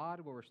that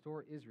God will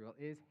restore Israel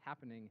is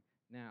happening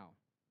now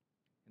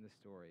in the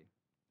story.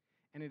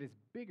 And it is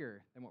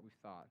bigger than what we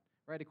thought.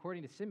 Right?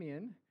 According to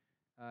Simeon,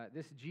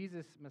 this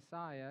Jesus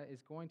Messiah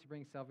is going to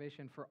bring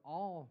salvation for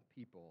all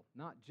people,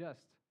 not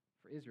just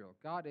for Israel.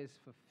 God is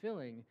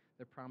fulfilling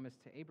the promise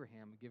to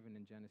Abraham given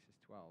in Genesis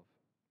 12.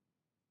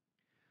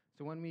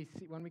 So when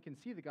we can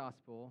see the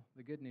gospel,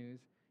 the good news,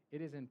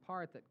 it is in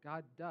part that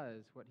God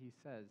does what he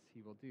says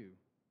he will do.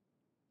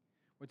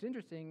 What's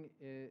interesting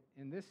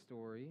in this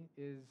story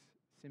is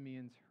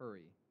Simeon's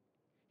hurry.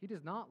 He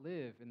does not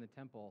live in the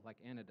temple like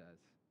Anna does,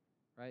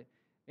 right?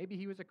 Maybe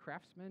he was a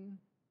craftsman,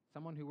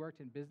 someone who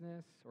worked in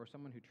business, or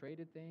someone who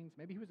traded things.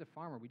 Maybe he was a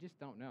farmer. We just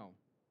don't know.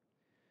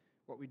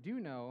 What we do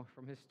know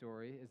from his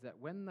story is that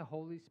when the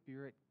Holy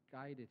Spirit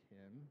guided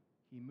him,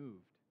 he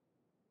moved.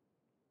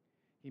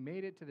 He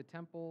made it to the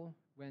temple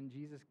when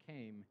Jesus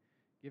came,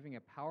 giving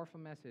a powerful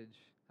message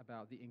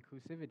about the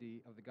inclusivity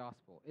of the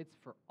gospel. It's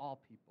for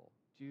all people,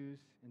 Jews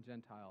and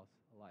Gentiles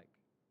alike.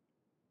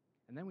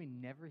 And then we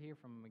never hear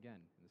from him again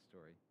in the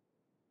story.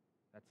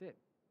 That's it.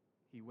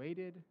 He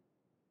waited,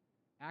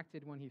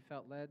 acted when he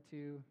felt led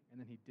to, and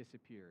then he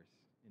disappears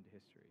into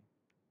history.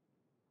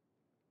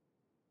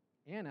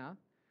 Anna,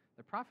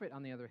 the prophet,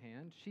 on the other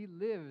hand, she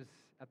lives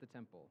at the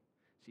temple.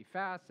 She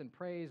fasts and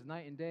prays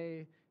night and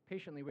day,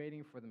 patiently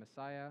waiting for the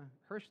Messiah.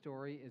 Her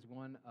story is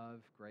one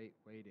of great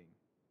waiting,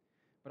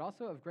 but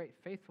also of great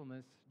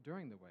faithfulness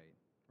during the wait,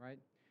 right?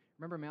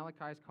 Remember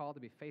Malachi's call to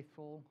be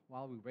faithful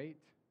while we wait?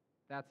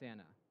 That's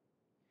Anna.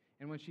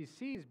 And when she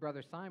sees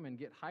Brother Simon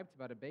get hyped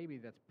about a baby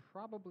that's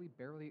probably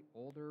barely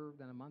older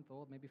than a month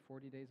old, maybe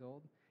 40 days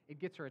old, it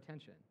gets her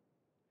attention.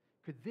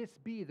 Could this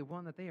be the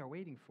one that they are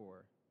waiting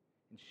for?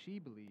 And she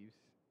believes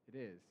it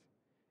is.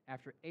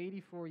 After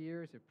 84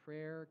 years of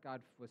prayer,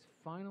 God was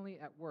finally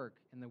at work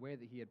in the way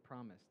that he had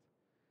promised.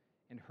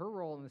 And her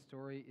role in the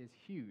story is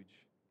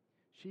huge.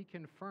 She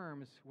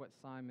confirms what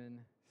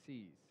Simon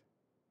sees.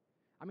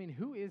 I mean,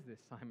 who is this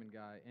Simon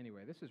guy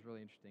anyway? This was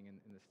really interesting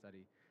in this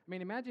study. I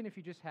mean, imagine if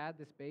you just had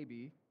this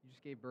baby, you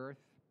just gave birth,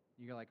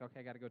 you're like, okay,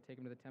 I got to go take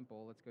him to the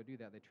temple. Let's go do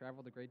that. They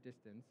traveled a great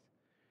distance.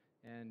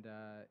 And,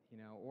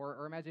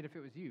 or imagine if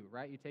it was you,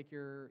 right? You take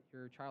your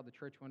child to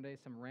church one day,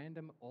 some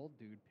random old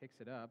dude picks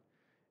it up,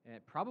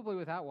 and probably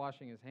without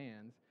washing his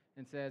hands,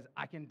 and says,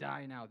 I can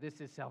die now. This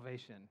is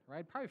salvation,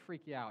 right? Probably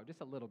freak you out just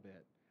a little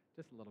bit.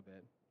 Just a little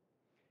bit.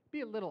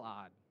 Be a little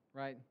odd,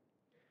 right?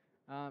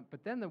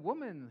 But then the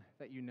woman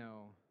that you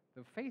know,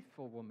 the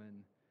faithful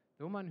woman,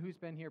 the woman who's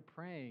been here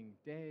praying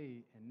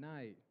day and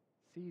night,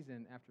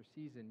 season after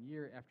season,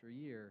 year after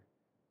year,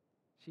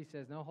 she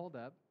says, no, hold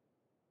up.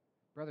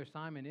 Brother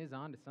Simon is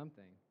on to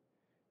something.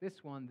 This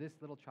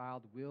little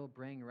child will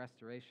bring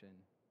restoration.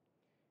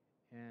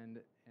 And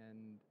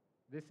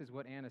this is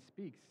what Anna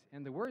speaks.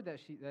 And the word that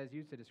is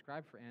used to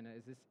describe for Anna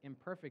is this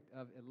imperfect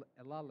of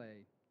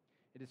elale.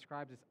 It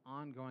describes this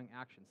ongoing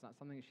action. It's not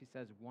something that she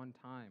says one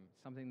time,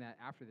 something that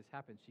after this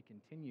happens, she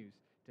continues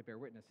to bear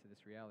witness to this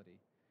reality.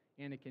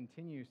 Anna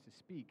continues to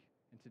speak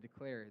and to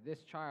declare,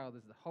 this child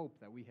is the hope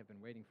that we have been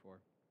waiting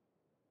for.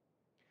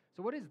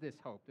 So what is this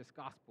hope, this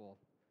gospel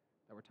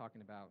that we're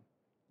talking about?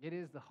 It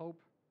is the hope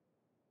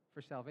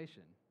for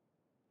salvation.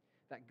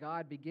 That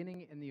God,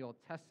 beginning in the Old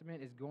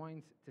Testament, is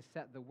going to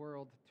set the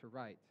world to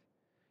right.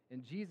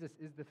 And Jesus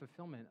is the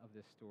fulfillment of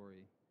this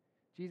story.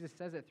 Jesus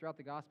says it throughout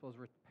the Gospels,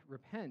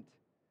 repent,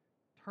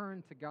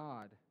 turn to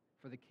God,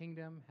 for the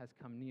kingdom has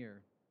come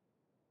near.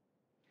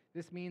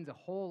 This means a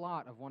whole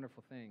lot of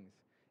wonderful things.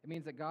 It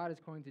means that God is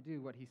going to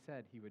do what he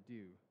said he would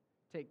do.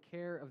 Take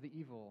care of the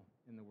evil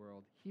in the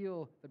world,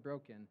 heal the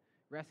broken,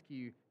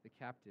 rescue the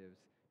captives,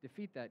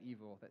 defeat that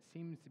evil that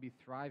seems to be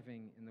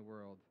thriving in the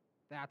world.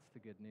 That's the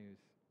good news.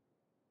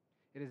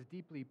 It is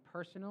deeply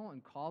personal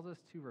and calls us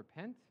to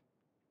repent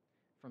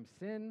from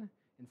sin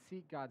and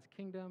seek God's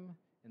kingdom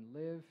and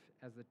live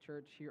as the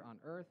church here on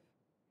earth.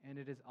 And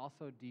it is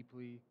also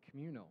deeply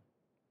communal.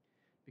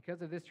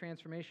 Because of this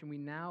transformation, we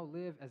now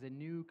live as a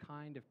new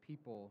kind of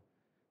people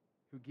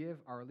who give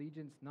our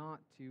allegiance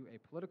not to a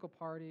political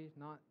party,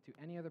 not to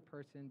any other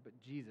person, but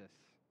Jesus.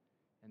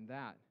 And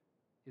that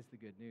is the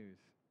good news.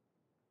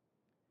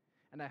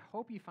 And I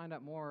hope you find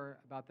out more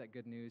about that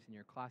good news in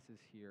your classes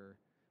here,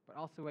 but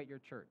also at your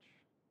church,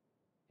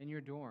 in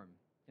your dorm,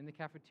 in the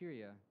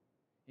cafeteria,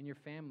 in your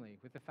family,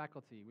 with the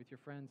faculty, with your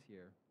friends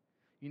here.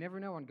 You never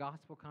know when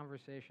gospel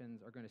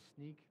conversations are going to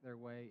sneak their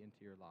way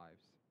into your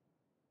lives.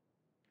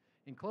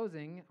 In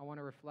closing, I want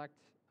to reflect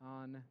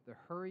on the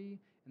hurry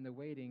and the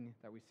waiting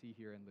that we see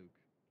here in Luke.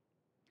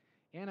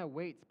 Anna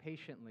waits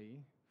patiently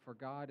for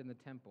God in the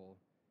temple,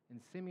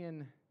 and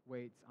Simeon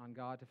waits on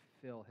God to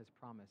fulfill his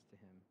promise to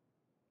him.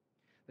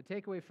 The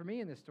takeaway for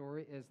me in this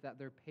story is that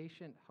their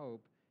patient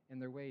hope in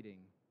their waiting,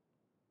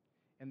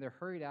 and their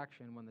hurried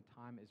action when the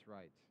time is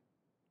right.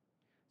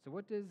 So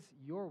what does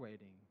your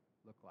waiting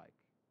look like?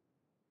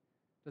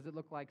 Does it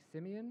look like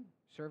Simeon,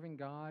 serving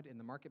God in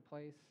the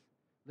marketplace,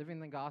 living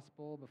the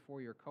gospel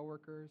before your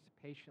coworkers,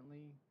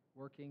 patiently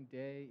working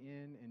day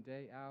in and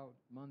day out,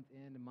 month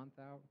in and month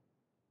out,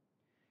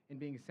 and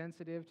being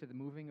sensitive to the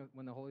moving of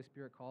when the Holy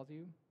Spirit calls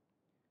you?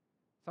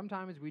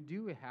 Sometimes we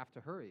do have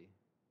to hurry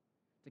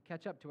to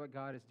catch up to what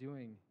God is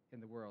doing in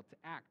the world, to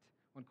act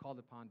when called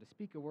upon, to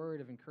speak a word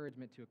of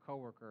encouragement to a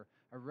coworker,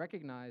 or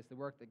recognize the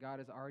work that God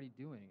is already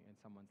doing in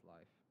someone's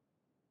life.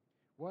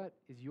 What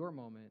is your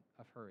moment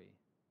of hurry?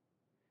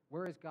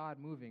 Where is God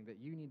moving that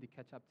you need to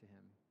catch up to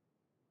him?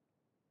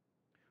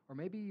 Or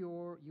maybe you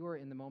are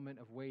in the moment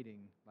of waiting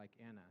like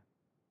Anna,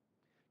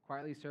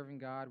 quietly serving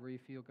God where you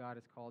feel God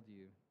has called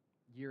you,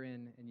 year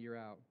in and year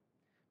out,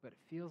 but it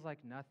feels like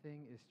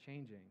nothing is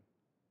changing,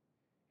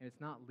 and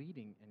it's not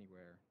leading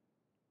anywhere.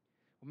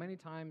 Well, many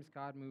times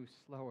God moves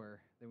slower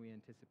than we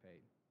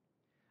anticipate.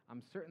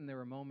 I'm certain there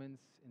were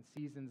moments and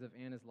seasons of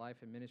Anna's life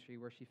and ministry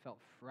where she felt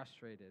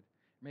frustrated,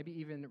 maybe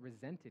even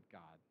resented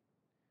God.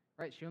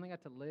 Right? She only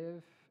got to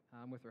live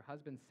with her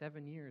husband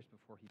 7 years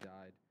before he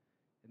died,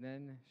 and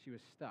then she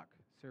was stuck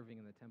serving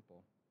in the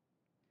temple.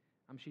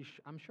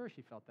 I'm sure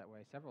she felt that way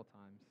several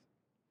times.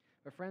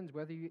 But friends,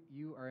 whether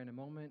you are in a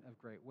moment of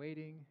great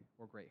waiting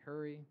or great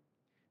hurry,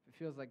 if it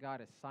feels like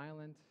God is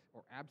silent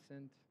or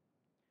absent,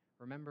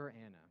 remember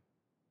Anna.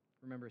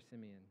 Remember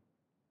Simeon.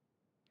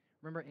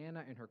 Remember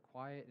Anna in her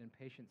quiet and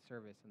patient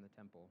service in the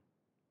temple.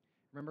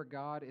 Remember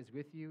God is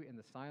with you in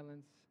the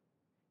silence,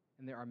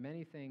 and there are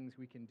many things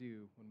we can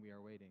do when we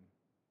are waiting.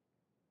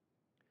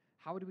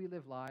 How do we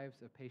live lives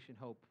of patient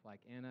hope like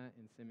Anna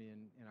and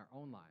Simeon in our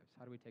own lives?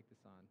 How do we take this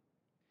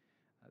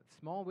on?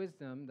 Small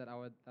wisdom that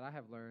I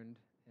have learned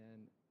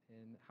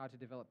in how to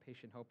develop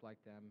patient hope like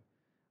them,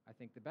 I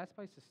think the best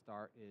place to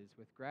start is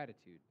with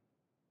gratitude.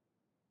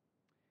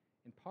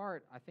 In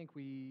part, I think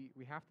we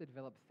have to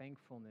develop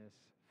thankfulness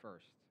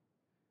first.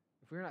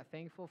 If we're not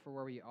thankful for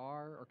where we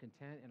are or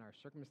content in our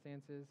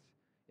circumstances,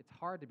 it's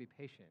hard to be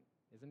patient,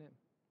 isn't it?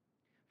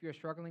 If you're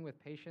struggling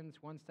with patience,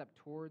 one step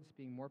towards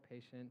being more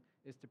patient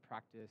is to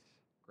practice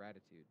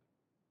gratitude.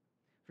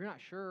 If you're not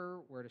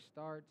sure where to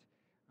start,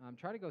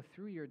 try to go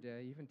through your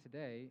day, even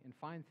today, and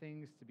find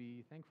things to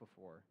be thankful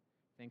for.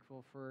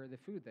 thankful for the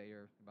food that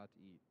you're about to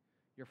eat.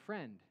 Your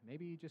friend,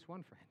 maybe just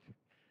one friend,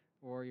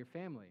 or your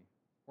family,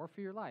 or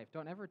for your life.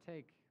 Don't ever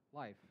take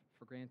life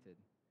for granted.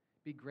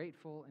 Be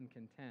grateful and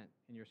content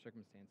in your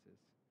circumstances.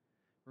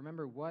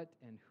 Remember what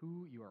and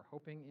who you are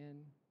hoping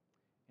in,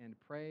 and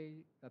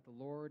pray that the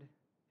Lord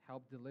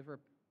help develop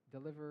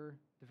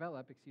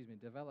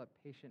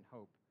patient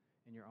hope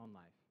in your own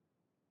life.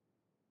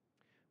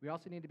 We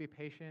also need to be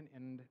patient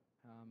and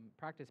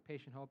practice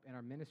patient hope in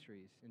our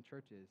ministries in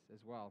churches as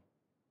well.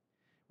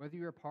 Whether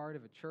you're a part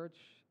of a church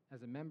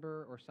as a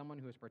member or someone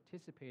who is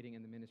participating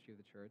in the ministry of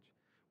the church,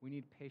 we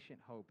need patient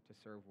hope to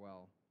serve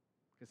well.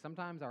 Because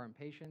sometimes our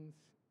impatience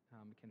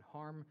can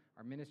harm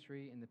our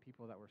ministry and the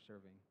people that we're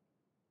serving.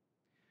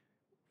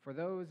 For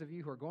those of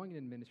you who are going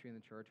into ministry in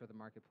the church or the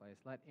marketplace,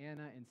 let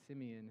Anna and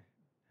Simeon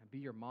be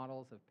your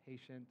models of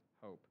patient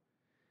hope.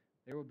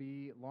 There will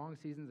be long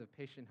seasons of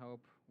patient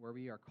hope where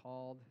we are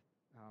called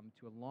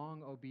to a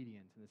long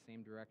obedience in the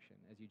same direction,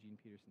 as Eugene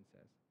Peterson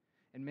says.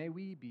 And may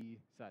we be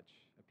such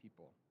a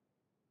people.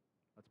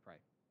 Let's pray.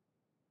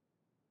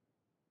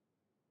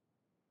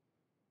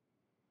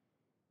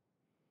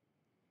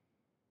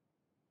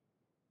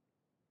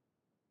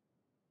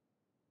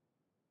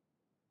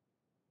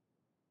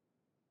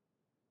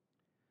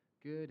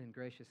 Good and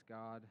gracious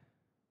God,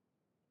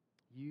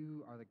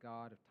 you are the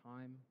God of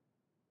time.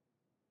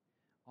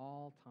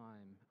 All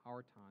time,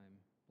 our time,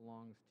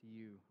 belongs to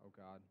you, O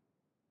God.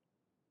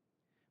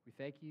 We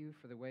thank you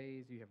for the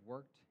ways you have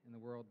worked in the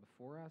world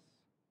before us.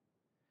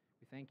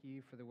 We thank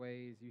you for the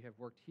ways you have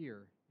worked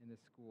here in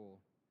this school,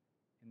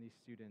 in these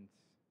students,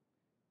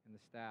 in the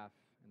staff,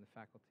 and the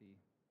faculty.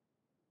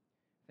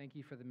 Thank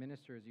you for the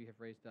ministers you have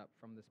raised up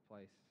from this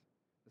place,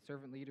 the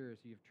servant leaders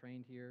you have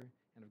trained here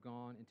and have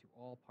gone into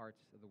all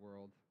parts of the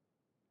world.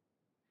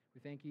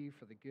 We thank you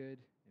for the good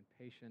and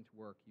patient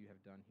work you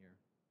have done here.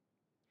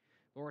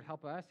 Lord,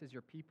 help us as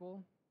your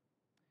people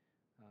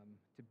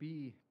to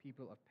be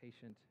people of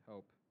patient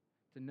hope,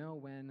 to know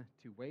when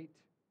to wait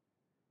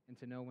and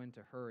to know when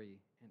to hurry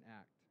and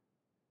act.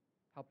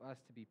 Help us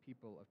to be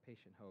people of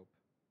patient hope.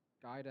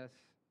 Guide us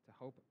to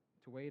hope,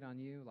 to wait on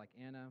you like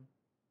Anna,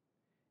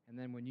 and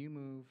then when you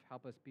move,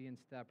 help us be in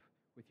step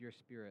with your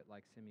Spirit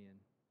like Simeon.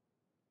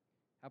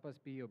 Help us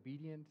be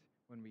obedient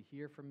when we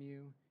hear from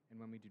you and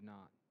when we do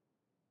not.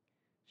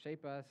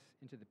 Shape us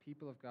into the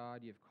people of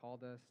God you have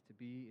called us to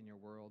be in your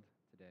world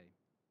today.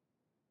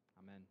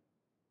 Amen.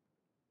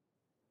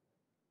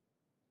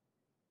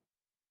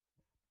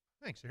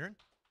 Thanks, Aaron.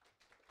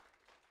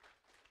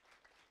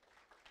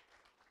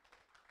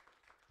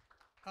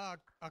 A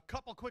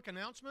couple quick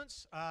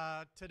announcements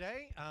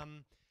today.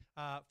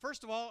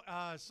 First of all,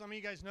 some of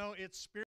you guys know it's Spirit